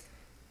 though,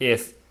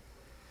 if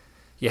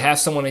you have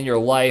someone in your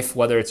life,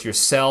 whether it's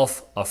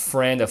yourself, a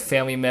friend, a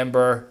family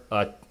member,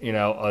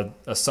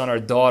 a son or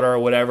daughter or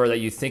whatever that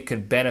you think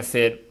could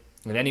benefit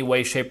in any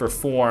way, shape, or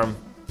form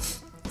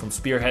from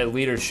Spearhead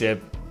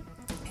Leadership,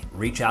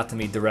 reach out to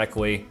me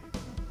directly.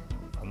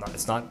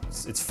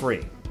 It's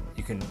free.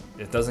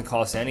 It doesn't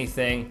cost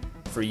anything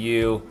for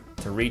you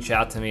to reach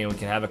out to me, and we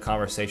can have a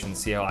conversation and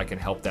see how I can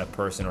help that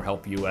person or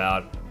help you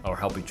out or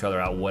help each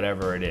other out,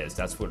 whatever it is.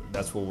 That's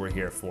what we're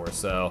here for.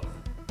 So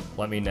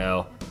let me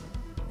know.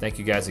 Thank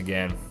you guys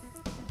again.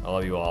 I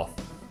love you all.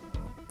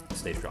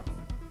 Stay strong.